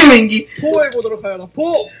 자, 민기. 포 해보도록 하여라.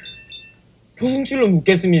 포. 표승줄로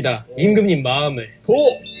묻겠습니다. 임금님 마음을. 포.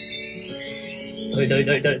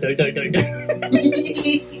 덜덜덜덜덜덜덜.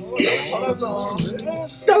 잘한다.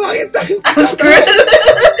 나 망했다.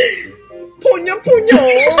 포뇨.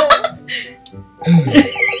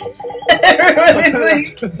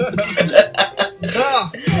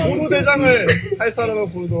 자, 보도대장을 할 사람을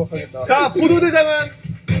부르도록 하겠다. 자, 보도대장은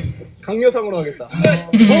강여상으로 하겠다.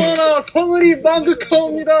 전하, 성을이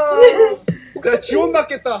망극하옵니다. 자,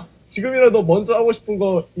 지원받겠다. 지금이라도 먼저 하고 싶은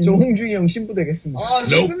거. 저 홍중이 형 신부 되겠습니다. 아,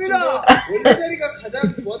 좋습니다. 원래 자리가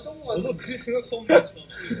가장 좋았던 것 같아요. 저도 그리 생각하면 되죠.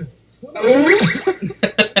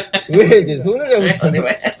 왜 이제 손을 잡고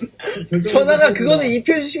전화가 그거는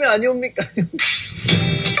입혀주시면 아니옵니까?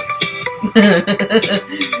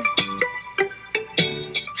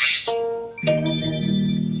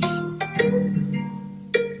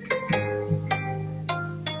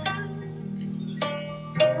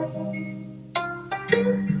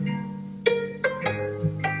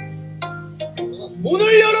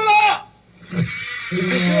 문을 열어라!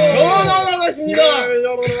 전하 나가십니다.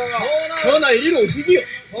 전하 이리로 오시지요.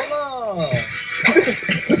 전하.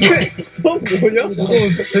 넌 뭐냐? 저도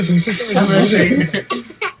제 정체성을 잘 모르겠어요.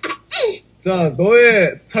 자,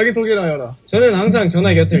 너의 자기소개나 해라. 저는 항상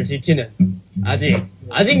전하 곁을 지키는 아직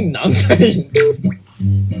남자인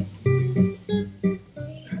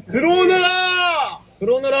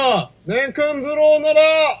들어오너라. 냉큼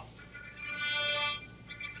들어오너라.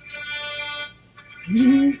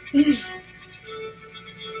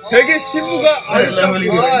 대개 신부가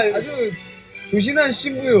아주 조신한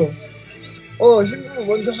신부요. 신부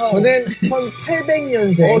먼저 하고. 저는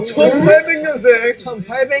 1800년생. 1800년생.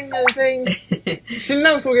 1800년생.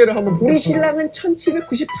 신랑 소개를 한번 우리 신랑은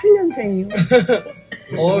 1798년생이요.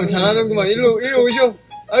 잘하는구만. 일로 오시오.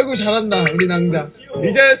 아이고, 잘한다, 우리 낭자.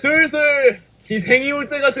 이제 슬슬 기생이 올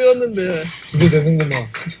때가 되었는데. 이게 되는구나.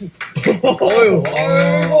 아이고.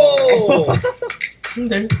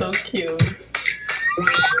 They're so cute.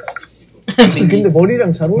 근데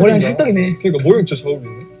머리랑 잘 어울린다. 머리랑 찰떡이네. 그러니까 머리가 진짜 잘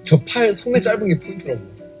어울리네. 저 팔, 소매 짧은 게 포인트라고.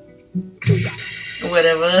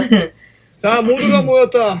 Whatever. 자, 모두가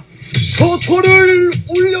모였다. 서초를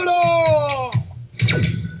울려라! 첫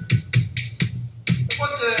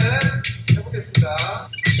번째, 해보겠습니다.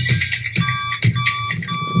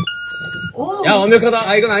 야 완벽하다.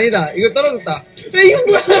 아, 이건 아니다. 이거 떨어졌다. 야, 이건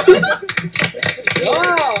뭐야?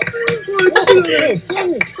 야!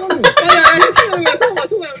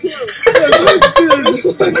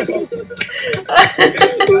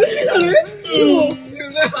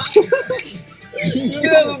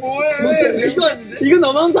 너 뭐해? 이거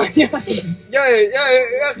너무한 거 아니야? 야,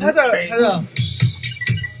 가자.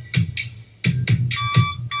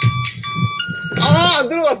 안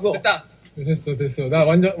들어갔어. 됐다. 됐어. 나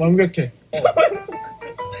완전 완벽해.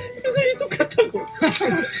 표정이 똑같다고. 야,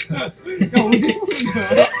 어디 보는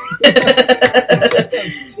거야?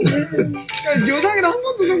 야, 요상이랑 한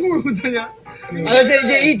번도 성공을 못하냐? 그래서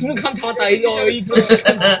이제 이 둘은 감 잡았다. 이 둘은.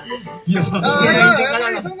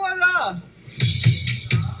 빨리 성공하자.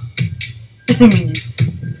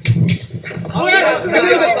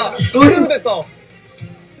 제대로 됐다.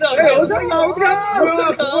 야, 여상아, 어디 가?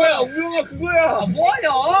 그거야. 뭐하냐?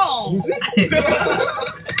 뭐지?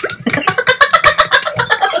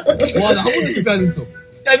 와, 나 한 번도 실패 안 했어.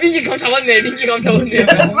 야 민기 감 잡았네.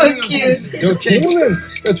 So cute.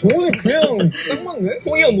 정훈이 그냥 딱 맞네?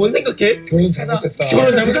 홍이 형 뭔 생각해? 결혼 잘못했다.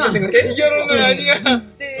 결혼 잘못했다 생각해? 이 결혼은 아니야.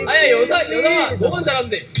 아니야 여상아 너만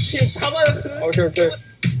잘한대. 지금 다 맞아. 오케이.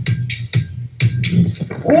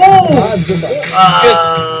 오! 미쳤다.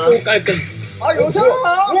 소 깔끔. 아,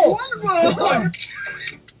 여상아! 뭐 하는 거야?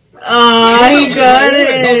 I got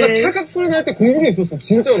나 it. 찰칵 소리 날 때 공중에 있었어,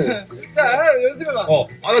 진짜로. 자, 연습해봐.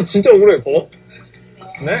 나 진짜 억울해, 봐봐.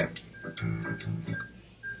 네?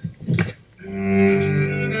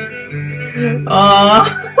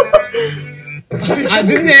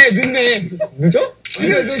 늦네. 늦어?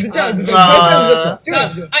 지금 너 늦잖아. 살짝 늦었어.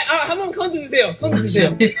 한 번 카운트 주세요.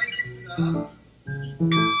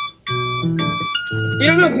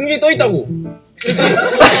 이러면 공중에 떠 있다고.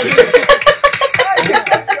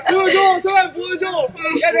 보여줘.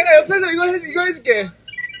 야, 내가 옆에서 이거 해줄게.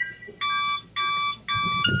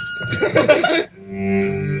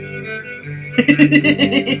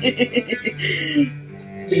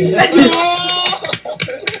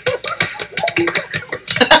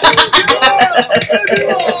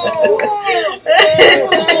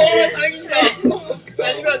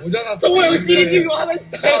 성공하자. 성공 역시 지금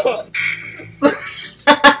하나씩 다.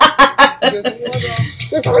 이제 성공하자.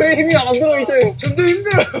 내 다리에 힘이 안 들어 이제. 전도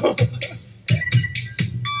힘들어요.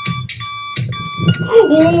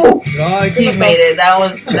 Ooh, 야, he made it. That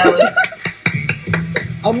was.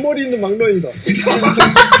 앞머리 있는 망면이다.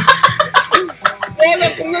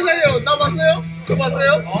 나 겁나 잘해요. 나 봤어요? 저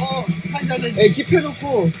봤어요? 다시. 에,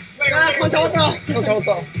 깁해놓고. 야, 건 잡았다. 형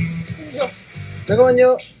잡았다. 해주죠.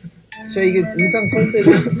 잠깐만요. 제가 이게 의상 컨셉이.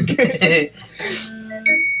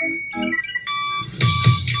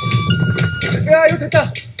 야, 이거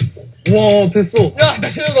됐다. 와 됐어. 야, 나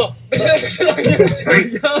최고다.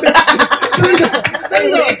 짱이다.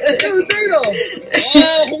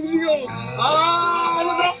 아 홍준이 형.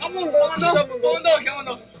 한 번 더. 진짜 한 번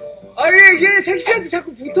더. 아, 이게 섹시한테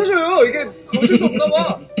자꾸 붙어줘요. 이게 어쩔 수 없나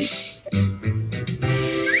봐.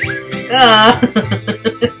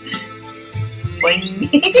 Boing.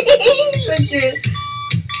 So cute.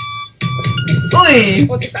 Uy.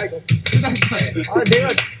 됐다, 이거. 아 내가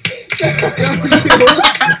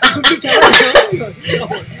좀 잘하네.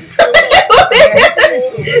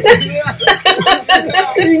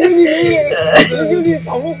 인균이 왜 이래? 인균이 밥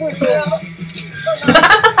먹고 있어.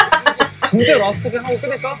 진짜 라스트 그냥 하고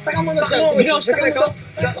끝낼까? 딱 한 번 더 진짜 끝낼까?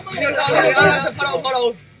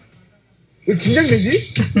 바로. 왜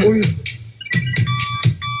긴장되지?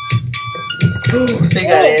 They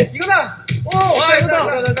got it. 이거다.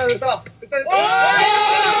 됐다. Oh!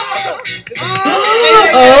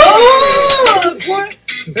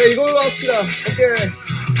 네 이걸로 합시다. 오케이.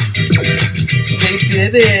 They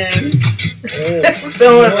did it.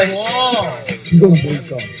 Someone like. 와. 이건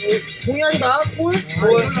뭘까? 동의하다. 콜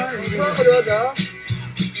가져가자.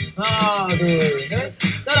 하나, 둘, 셋.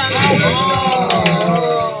 따란.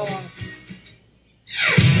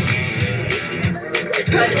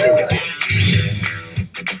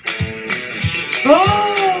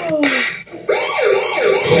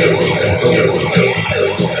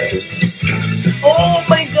 Oh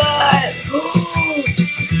my god!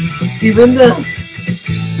 Even the.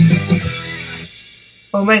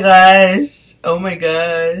 Oh my gosh. Oh my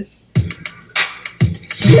gosh.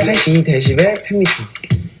 82데시벨 팬미팅.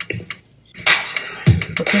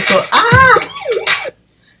 Okay, so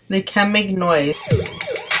they can't make noise.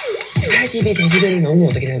 82데시벨이 넘으면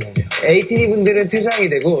어떻게 되는 건가요? ATEEZ 분들은 퇴장이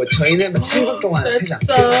되고 저희는 3분 동안 That 퇴장.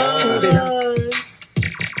 sucks.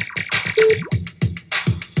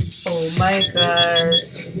 Oh my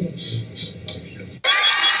gosh.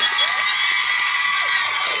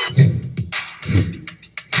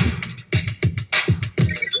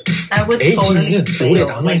 I would totally fail.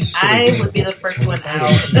 Like, I would be the first one out.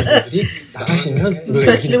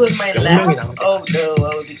 Especially with my lap. Oh no,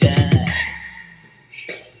 I would be bad.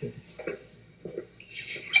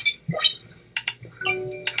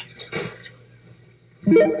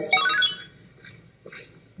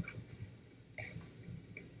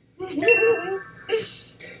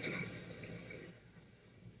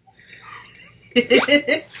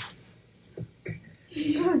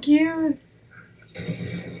 So cute.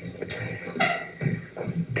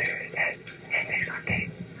 둘, 셋. 햇백선택.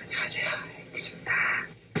 안녕하세요. ATEEZ입니다.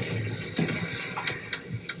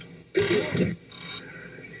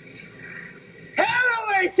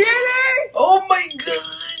 Hello, ATEEZ! Oh my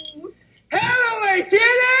god! Hello, ATEEZ!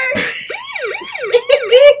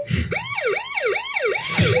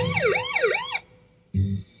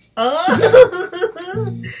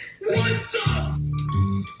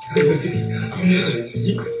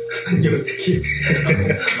 아니 어떻게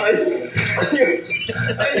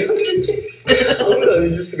아무도 안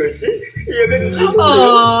해줄 수가 있지? 약간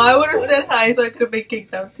Oh, I would have said hi so I could have been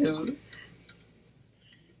kicked out too.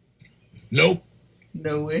 Nope.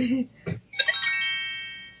 No way.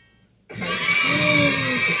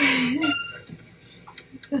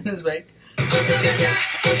 His back.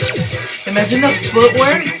 Imagine the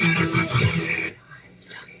footwork.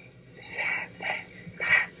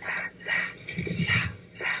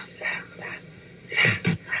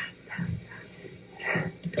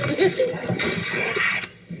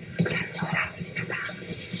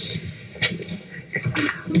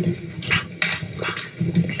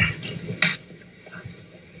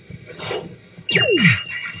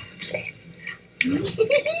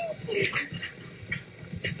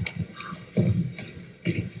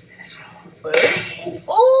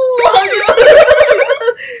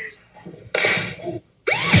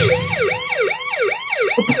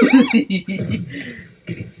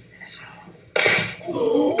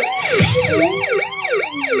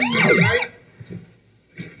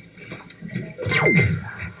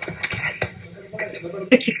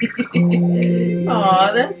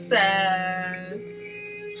 Aw, that's sad.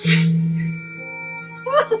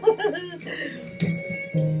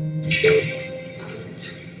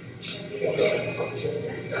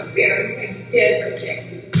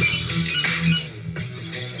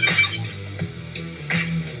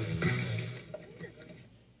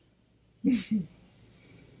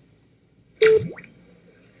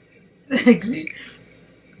 Exactly.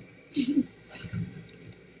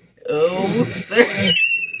 Oh, sir.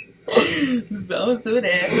 So do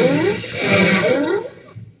that.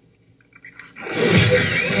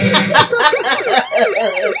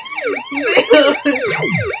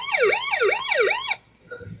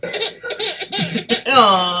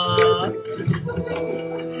 Aww.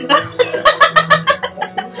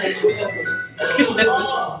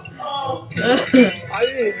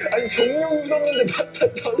 아니 정령 웃었는데 나는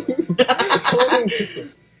됐어.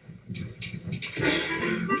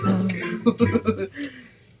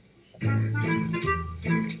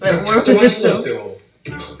 좀 하시죠.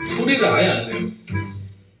 소리가 아예 안 나요.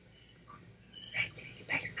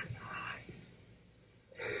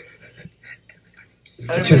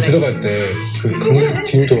 지금 들어갈 때 그 강의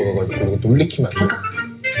뒤로 들어가가지고 이거 놀래키면 안 돼.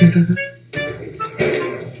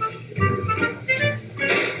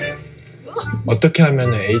 어떻게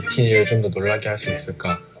하면 ATEEZ를 좀 더 놀라게 할 수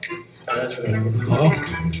있을까?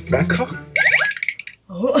 백허?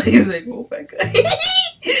 Oh, he's like, oh my god.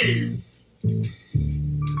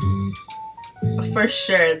 For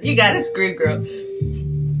sure. You gotta scream, girl.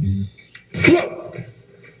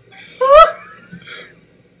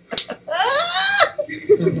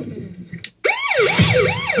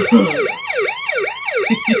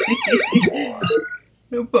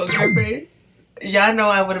 Poker face. Y'all know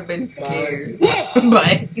I would have been scared.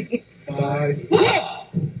 Bye. Bye.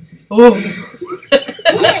 Oh.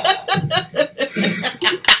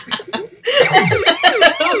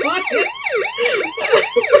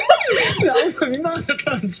 나오고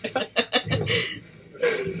민망하다 진짜.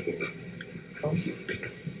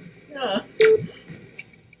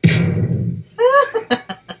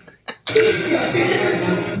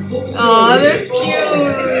 Oh, that's cute.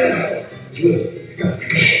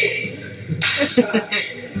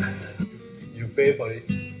 Your favorite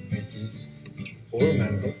ATEEZ or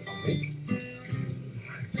member family?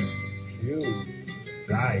 You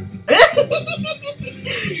right.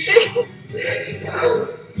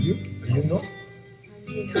 You know?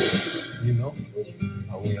 You know?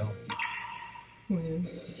 Oh, we know.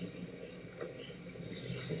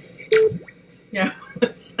 Yeah.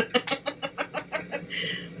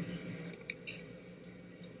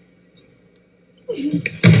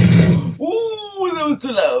 Ooh, that was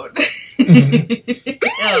too loud.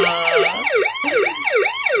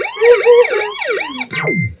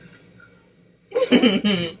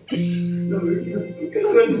 너왜 이렇게 자꾸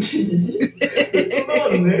불편한 느낌이지? 또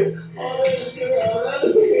나왔네?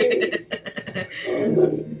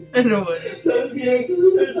 I don't want it. 난 그냥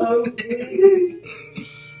친구들 다 하고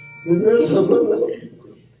맨날 다 만나.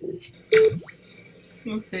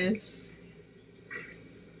 Fish.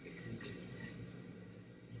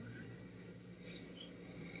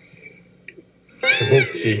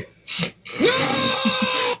 개복기.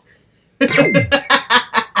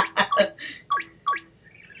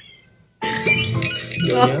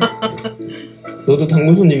 너냐? 너도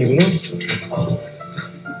당구 손님이구나? 아 진짜.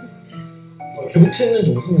 개복치는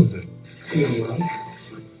좀 웃었는데. 이게 뭐야?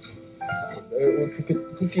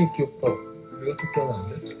 토끼 귀엽다. 내가 토끼 하면 안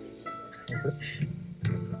돼? 그래?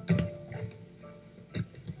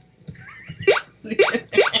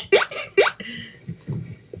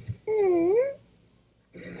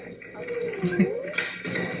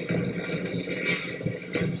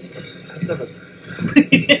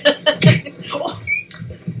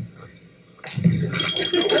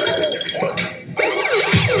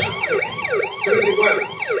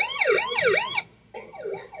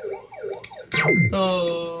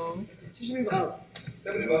 Oh. 조심히 가.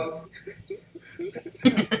 조심히 가.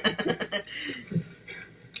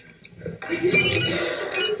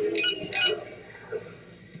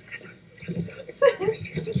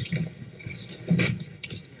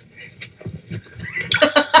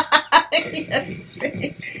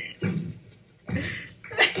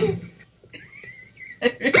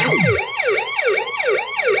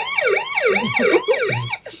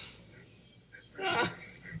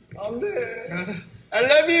 I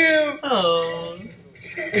love you. Oh.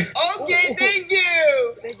 Okay, thank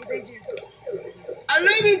you. Thank you. I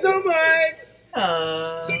love you so much.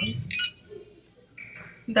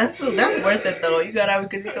 That's worth it though. You got out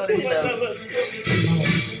because he told you though.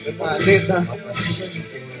 안 되겠다.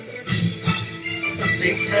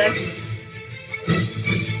 Big friends.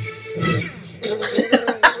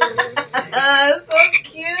 So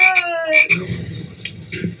cute.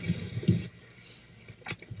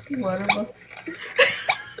 water bottle.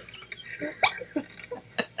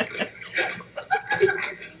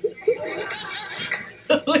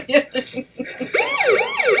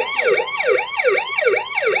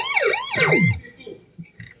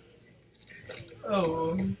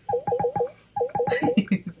 Oh.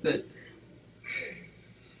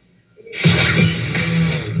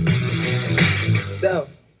 So,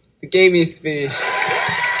 the game is finished.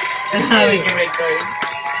 They can make noise.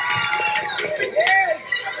 Yes!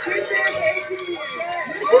 This is 18!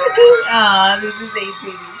 Aw, this is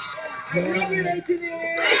 18. Congratulations!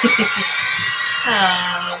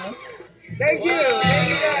 Aw. Thank you! Thank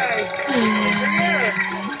you guys!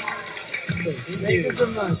 Thank you so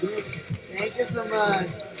much. Thank you so much.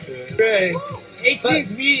 Great.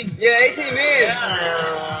 18's win. Yeah, 18 win.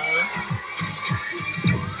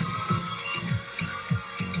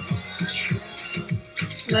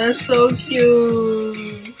 That's so cute.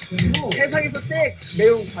 세상에서 제일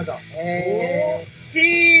매운 과자.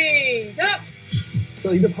 시작!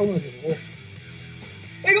 나 입에 바로 넣어.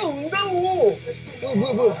 이거 온다고!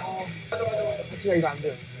 뭐야. 진짜 이거 안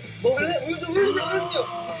돼요. 먹을래? 우유 좀.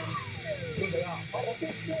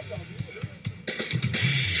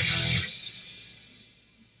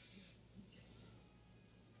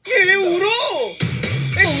 왜 울어?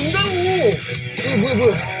 이거 온다고! 뭐야.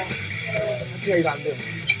 진짜 이거 안 돼요.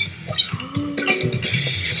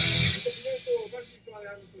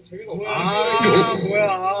 아, 뭐야.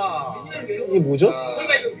 이게 뭐죠?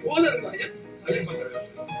 설마 이거 교환하는 거 아니야?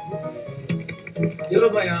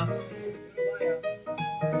 열어봐야.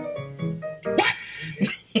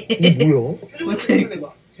 이게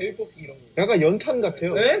뭐야? 제일 뽑기 이런 거. 약간 연탄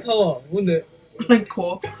같아요. 네? 봐봐. 뭔데?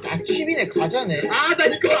 코. 아, 칩이네, 과자네. 아, 나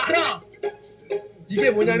이거 알아! 이게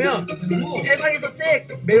뭐냐면, 세상에서 제일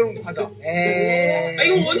매운 과자. 아,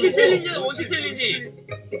 이거 원시 챌린지야, 원시 챌린지.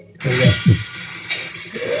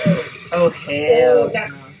 Oh, hell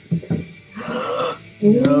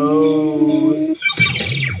no.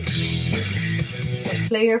 A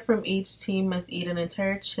player from each team must eat an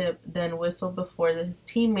entire chip, then whistle before his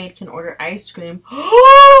teammate can order ice cream.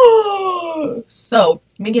 So,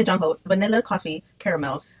 Mingy and Jongho, vanilla, coffee,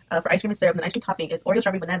 caramel. For ice cream and syrup, and the ice cream topping is Oreo,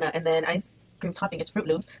 strawberry, banana, and then ice cream topping is Fruit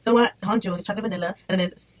Loops. So Hongjoong is chocolate vanilla, and then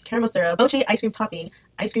is caramel syrup. Mochi ice cream topping,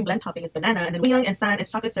 ice cream blend topping is banana, and then Wooyoung and San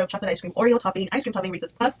is chocolate syrup, chocolate ice cream, Oreo topping, ice cream topping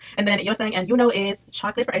Reese's Puff, and then Yosang and Yuno is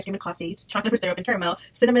chocolate for ice cream and coffee, chocolate for syrup and caramel,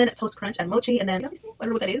 cinnamon, toast crunch, and mochi, and then I don't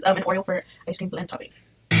know what that is, and Oreo for ice cream blend topping.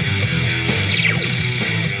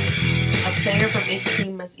 A player from each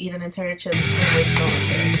team must eat an entire chip.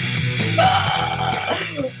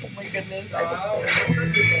 Oh my goodness.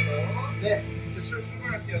 네, 술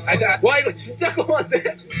충분할게요. 와, 이거 진짜 껌한데?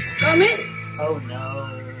 까매? Oh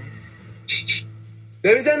no.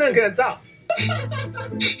 냄새는 그냥 짜.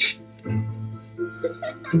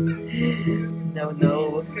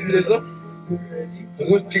 No. 준비됐어?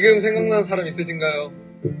 지금 생각나는 사람 있으신가요?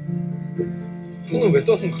 손을 왜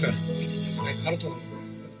떠는 거야? 아니, 가루토.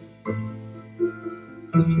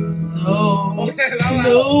 No.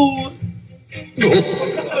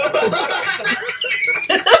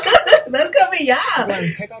 That's coming, yeah. 한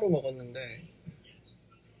 3가루 먹었는데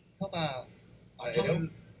혀가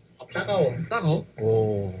따가워. 따가워?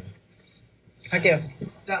 오. 할게요.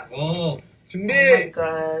 자, 준비. Oh my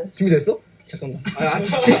god. 준비됐어? 잠깐만.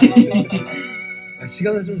 진짜.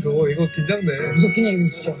 시간을 좀 줘. 이거 긴장돼. 무섭긴 해,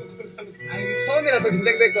 진짜. 처음이라 더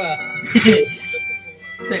긴장될 거야.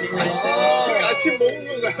 지금 아침 먹은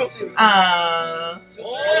건가요?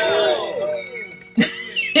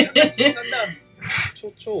 간다.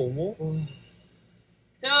 초초 오모.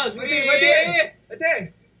 자, 준비, 파이팅!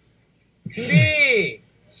 파이팅! 준비,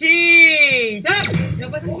 시작!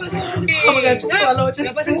 Oh my god, just swallow.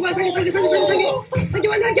 Just don't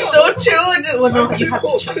chew it. Well, no, you have to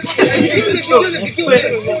chew.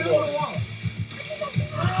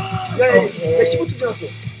 야, 15초 지났어.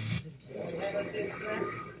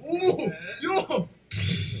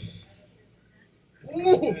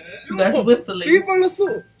 That's whistling. 되게 빨랐어.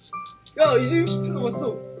 야, 이제 60초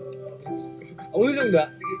남았어. 어느 정도야?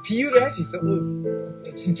 비유를 할 수 있어?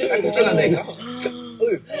 진짜 못 잘라낸다니까?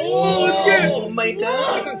 오, 어떡해. Oh my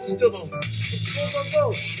god. 진짜 너무.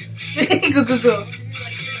 Go.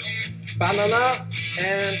 Banana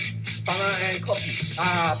and coffee.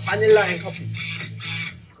 Vanilla and coffee.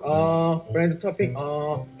 Brand topping.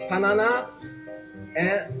 Banana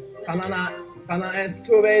and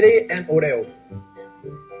strawberry and Oreo.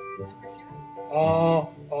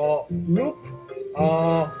 Loop.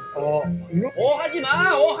 Loop. 하지 마.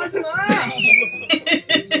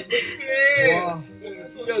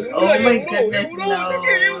 Oh my goodness, no.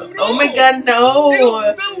 Oh my god, no.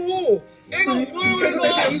 애가 울어요. 됐어.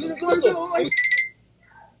 영수증 끊었어.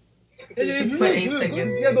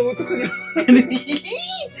 야, 너 어떡하냐?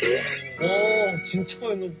 진짜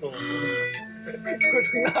맛있나 보다. 그거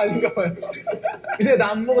장난 아닌가 봐요. 근데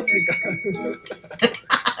나 안 먹었으니까.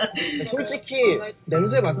 솔직히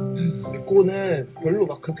냄새 맡고는 별로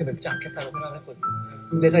막 그렇게 맵지 않겠다고 생각했거든.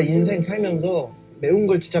 내가 인생 살면서 매운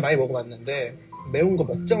걸 진짜 많이 먹어봤는데 매운 거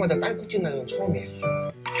먹자마자 딸꾹질 나는 건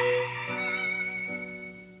처음이에요.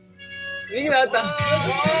 이게 나왔다.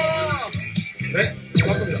 네,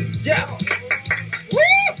 감사합니다. 야!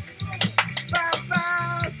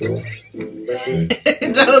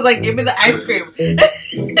 Joe was like, give me the ice cream.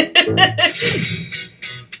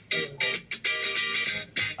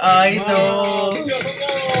 I know.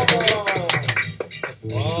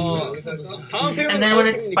 And then when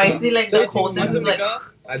it's spicy, like the coldness is like.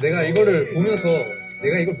 아, 내가 이거를 보면서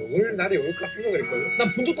내가 이걸 먹을 날이 올까 생각을 했거든.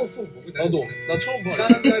 난 본 적도 없어. 나도. 나 처음 봐. 나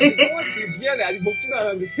지금 되게 미안해. 아직 먹지도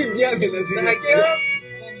않았는데 되게 미안해. 나 지금. 자, 갈게요.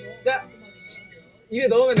 자, 입에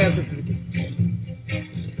넣으면 내가 또 드릴게.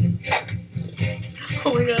 Oh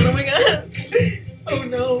my god, oh my god. Oh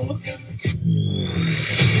no.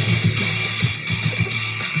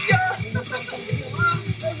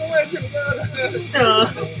 너무 열심히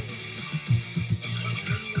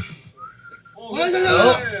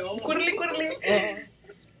먹어야 꾸르리 꾸르리.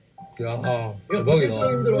 야, 대박이다.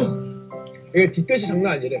 힘들어. 이게 뒷끝이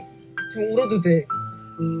장난 아니래. 형 울어도 돼.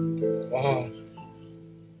 와.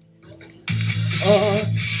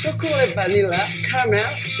 초콜릿 바닐라, 카라멜,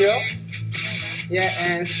 시럽, yeah,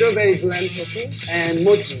 and strawberry blend topping, and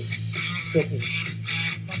mochi topping.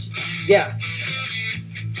 Yeah.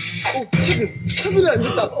 오, 카드는 안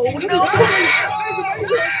됐다. 카드 빨리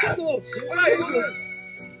줘, 시켰어. 진짜 해줘.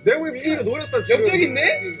 내가 왜 민기가 노렸다, 지금. 역적 있네?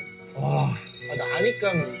 와. 아, 나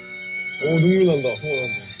아니까. 오, 눈물 난다,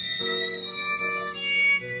 성원한테.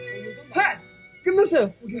 하!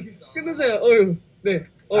 끝났어요. 끝났어요. 어휴. 네.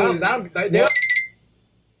 내가.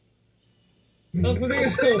 아,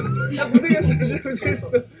 고생했어. 나 고생했어. 진짜 고생했어.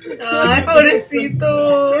 Ay, pobrecito.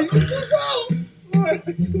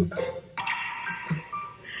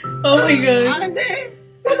 Oh my god. 안 돼.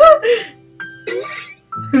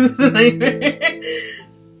 This is a nightmare.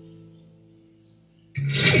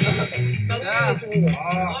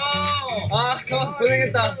 저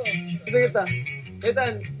고생했다. 고생했다.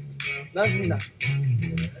 일단 나왔습니다.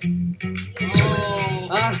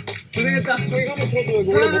 고생했다. 저희 한번 들어줘요.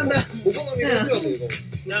 사랑한다. 목건남이 해줘야 돼, 이거.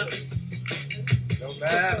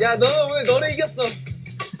 야, 너는 오늘 너를 이겼어.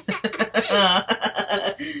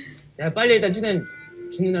 야, 빨리 일단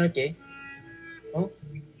주문할게. 어?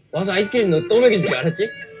 와서 아이스크림 너 또 먹여줄게, 알았지?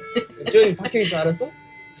 저기 박혀있어, 알았어?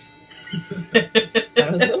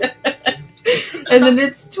 알았어? And then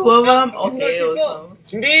it's two of them. Okay. Also.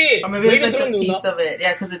 준비! Or maybe it's like a 들어오면 piece 누른다. of it.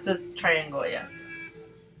 Yeah, because it's a triangle. Yeah.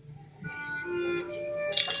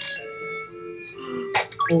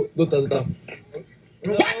 넣었다.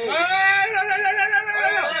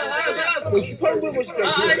 휘파람 불고 싶지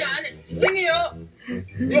않지? 아니. 죄송해요.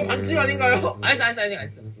 이거 반칙 아닌가요? 알았어.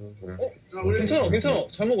 괜찮아.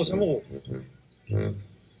 잘 먹어.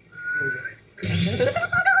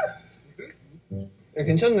 야,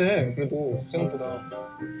 괜찮네. 그래도 생각보다.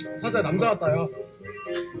 사자 남자 같다요.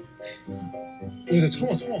 이제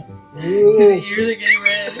참아. His ears are getting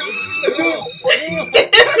red.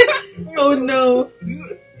 Oh no.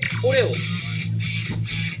 오레오.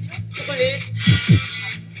 초콜릿.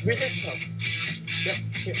 밀세스팝. 야,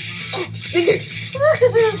 땡땡! So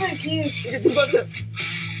cute. 이제 돈 봤어요.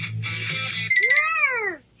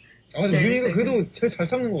 근데 유이가 그래도 제일 잘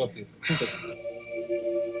참는 것 같아. 진짜.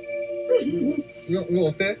 이거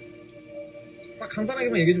어때? 딱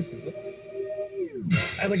간단하게만 얘기해줄 수 있어?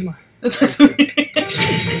 알고지 마.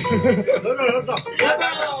 넓다.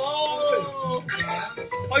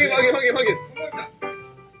 확인.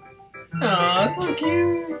 Oh, so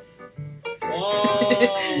cute.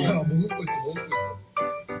 와. 먹을 거 있어.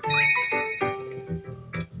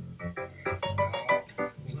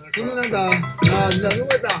 훈훈한다. 진짜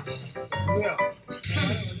수고했다. 뭐야?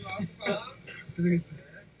 고생했어.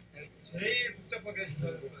 제일 복잡하게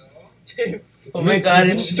기다렸어요. Oh my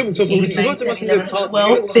god. It's 진짜 우리 8, 두 9, 번째 10, 마신데 11, 다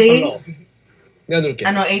 12 things. 내가 넣을게.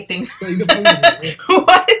 I know 8 things. 이거 Why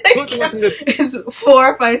did I 두 번째 count? 마신데 It's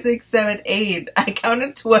 4, 5, 6, 7, 8. I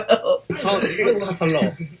counted 12. 다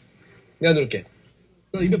달라. 내가 넣을게.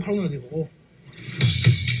 나 입에 바로 넣어야 되고.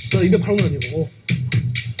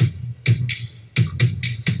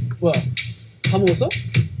 뭐야? 다 먹었어?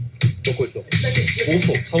 넣고 있어.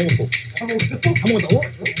 먹었어. 다 먹었어. 다 먹었다고?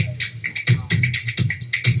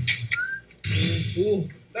 오,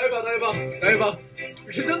 짧아.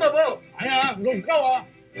 괜찮나 봐. 아니야, 너 까와.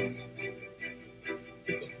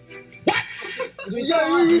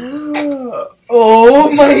 Oh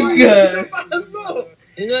my god.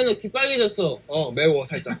 윤호야 너 귀 빨개졌어. 매워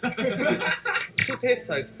살짝. Two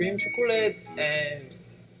taste ice cream, chocolate and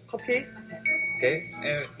coffee. Okay,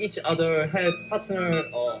 and each other have partner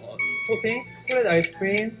topping, chocolate ice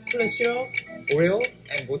cream, chocolate syrup, Oreo,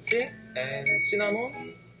 and mochi, and cinnamon,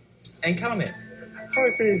 and caramel.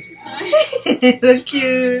 Hurry please. So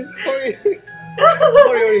cute. Hurry.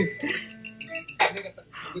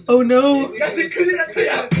 Oh no. 야, 지금 큰일 났다,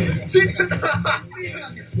 야. 실패다.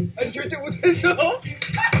 아직 결제 못했어.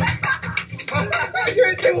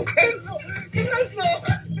 결제 못했어. 끝났어.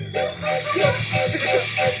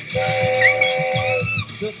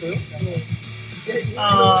 주셨어요?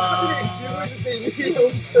 들고 있을 때 이미 너무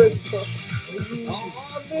좋았어.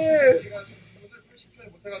 네.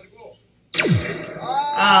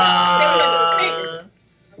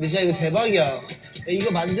 근데 진짜 이거 대박이야.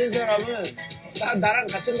 이거 만든 사람은 나랑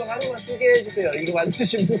같은 거 하루만 쓰게 해주세요. 이거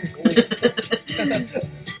만드신 분.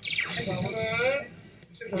 자, 오늘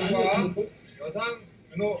최고가 여상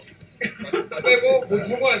윤호 빼고 모두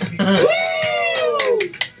성공했습니다.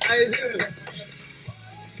 아니,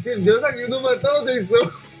 지금 여상 유도만 떨어져 있어.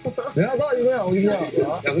 내가 봐, 이거야, 어디야.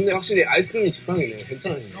 야, 근데 확실히 아이스크림이 직방이네.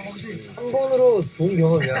 괜찮아. 한 번으로 좋은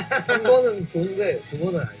경험이야. 한 번은 좋은데 두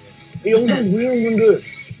번은 아니야. 이 영상 보시는 분들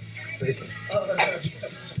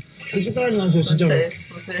그렇게 따라하지 마세요, 진짜로.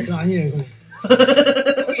 이거 아니에요, 이거.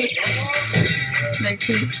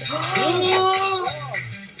 Next week.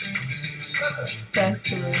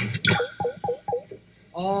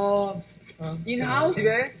 인하우스?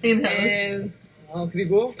 집에? In-house.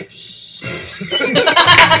 그리고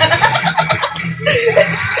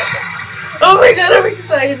Oh my god, I'm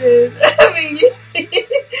excited. I mean,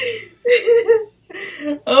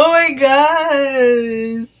 oh my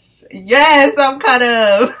gosh. Yes, I'm caught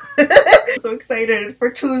up. So excited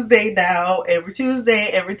for Tuesday now. Every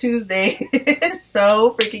Tuesday.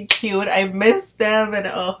 So freaking cute. I miss them and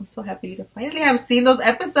oh, I'm so happy to finally have seen those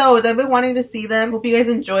episodes. I've been wanting to see them. Hope you guys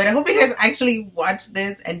enjoyed. I hope you guys actually watched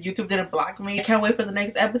this and YouTube didn't block me. I can't wait for the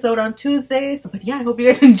next episode on Tuesday. But yeah, I hope you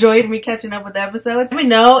guys enjoyed me catching up with the episodes. Let me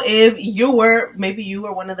know if you were, maybe you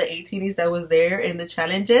were one of the 18s that was there in the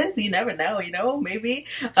challenges. You never know, you know, maybe.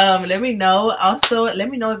 Let me know. Also, let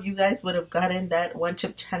me know if you guys would have gotten that one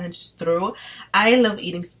chip challenge through. I love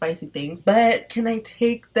eating spicy things, but can I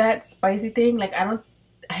take that spicy thing? Like, I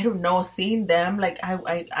don't know, seeing them, like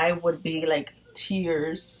I would be like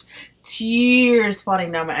tears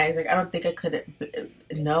falling down my eyes. Like, I don't think I could,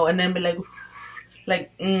 no. And then be like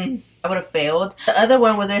I would have failed. The other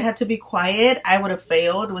one where they had to be quiet, I would have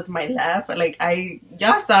failed with my laugh. Like,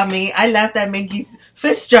 y'all saw me, I laughed at Minky's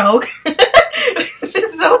fish joke.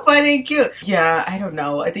 It's so funny and cute. Yeah, I don't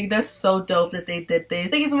know. I think that's so dope that they did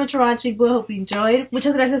this. Thank you so much for watching, boo. I hope you enjoyed.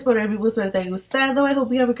 Muchas gracias por ver mi bus. Suerte y gustado. I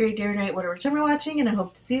hope you have a great day or night, whatever time you're watching, and I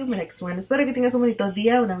hope to see you in my next one. Espero que tengas un bonito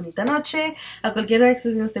día, una bonita noche. A cualquier hora que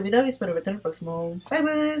estés viendo este video y espero verte en el próximo. Bye,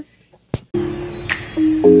 bus.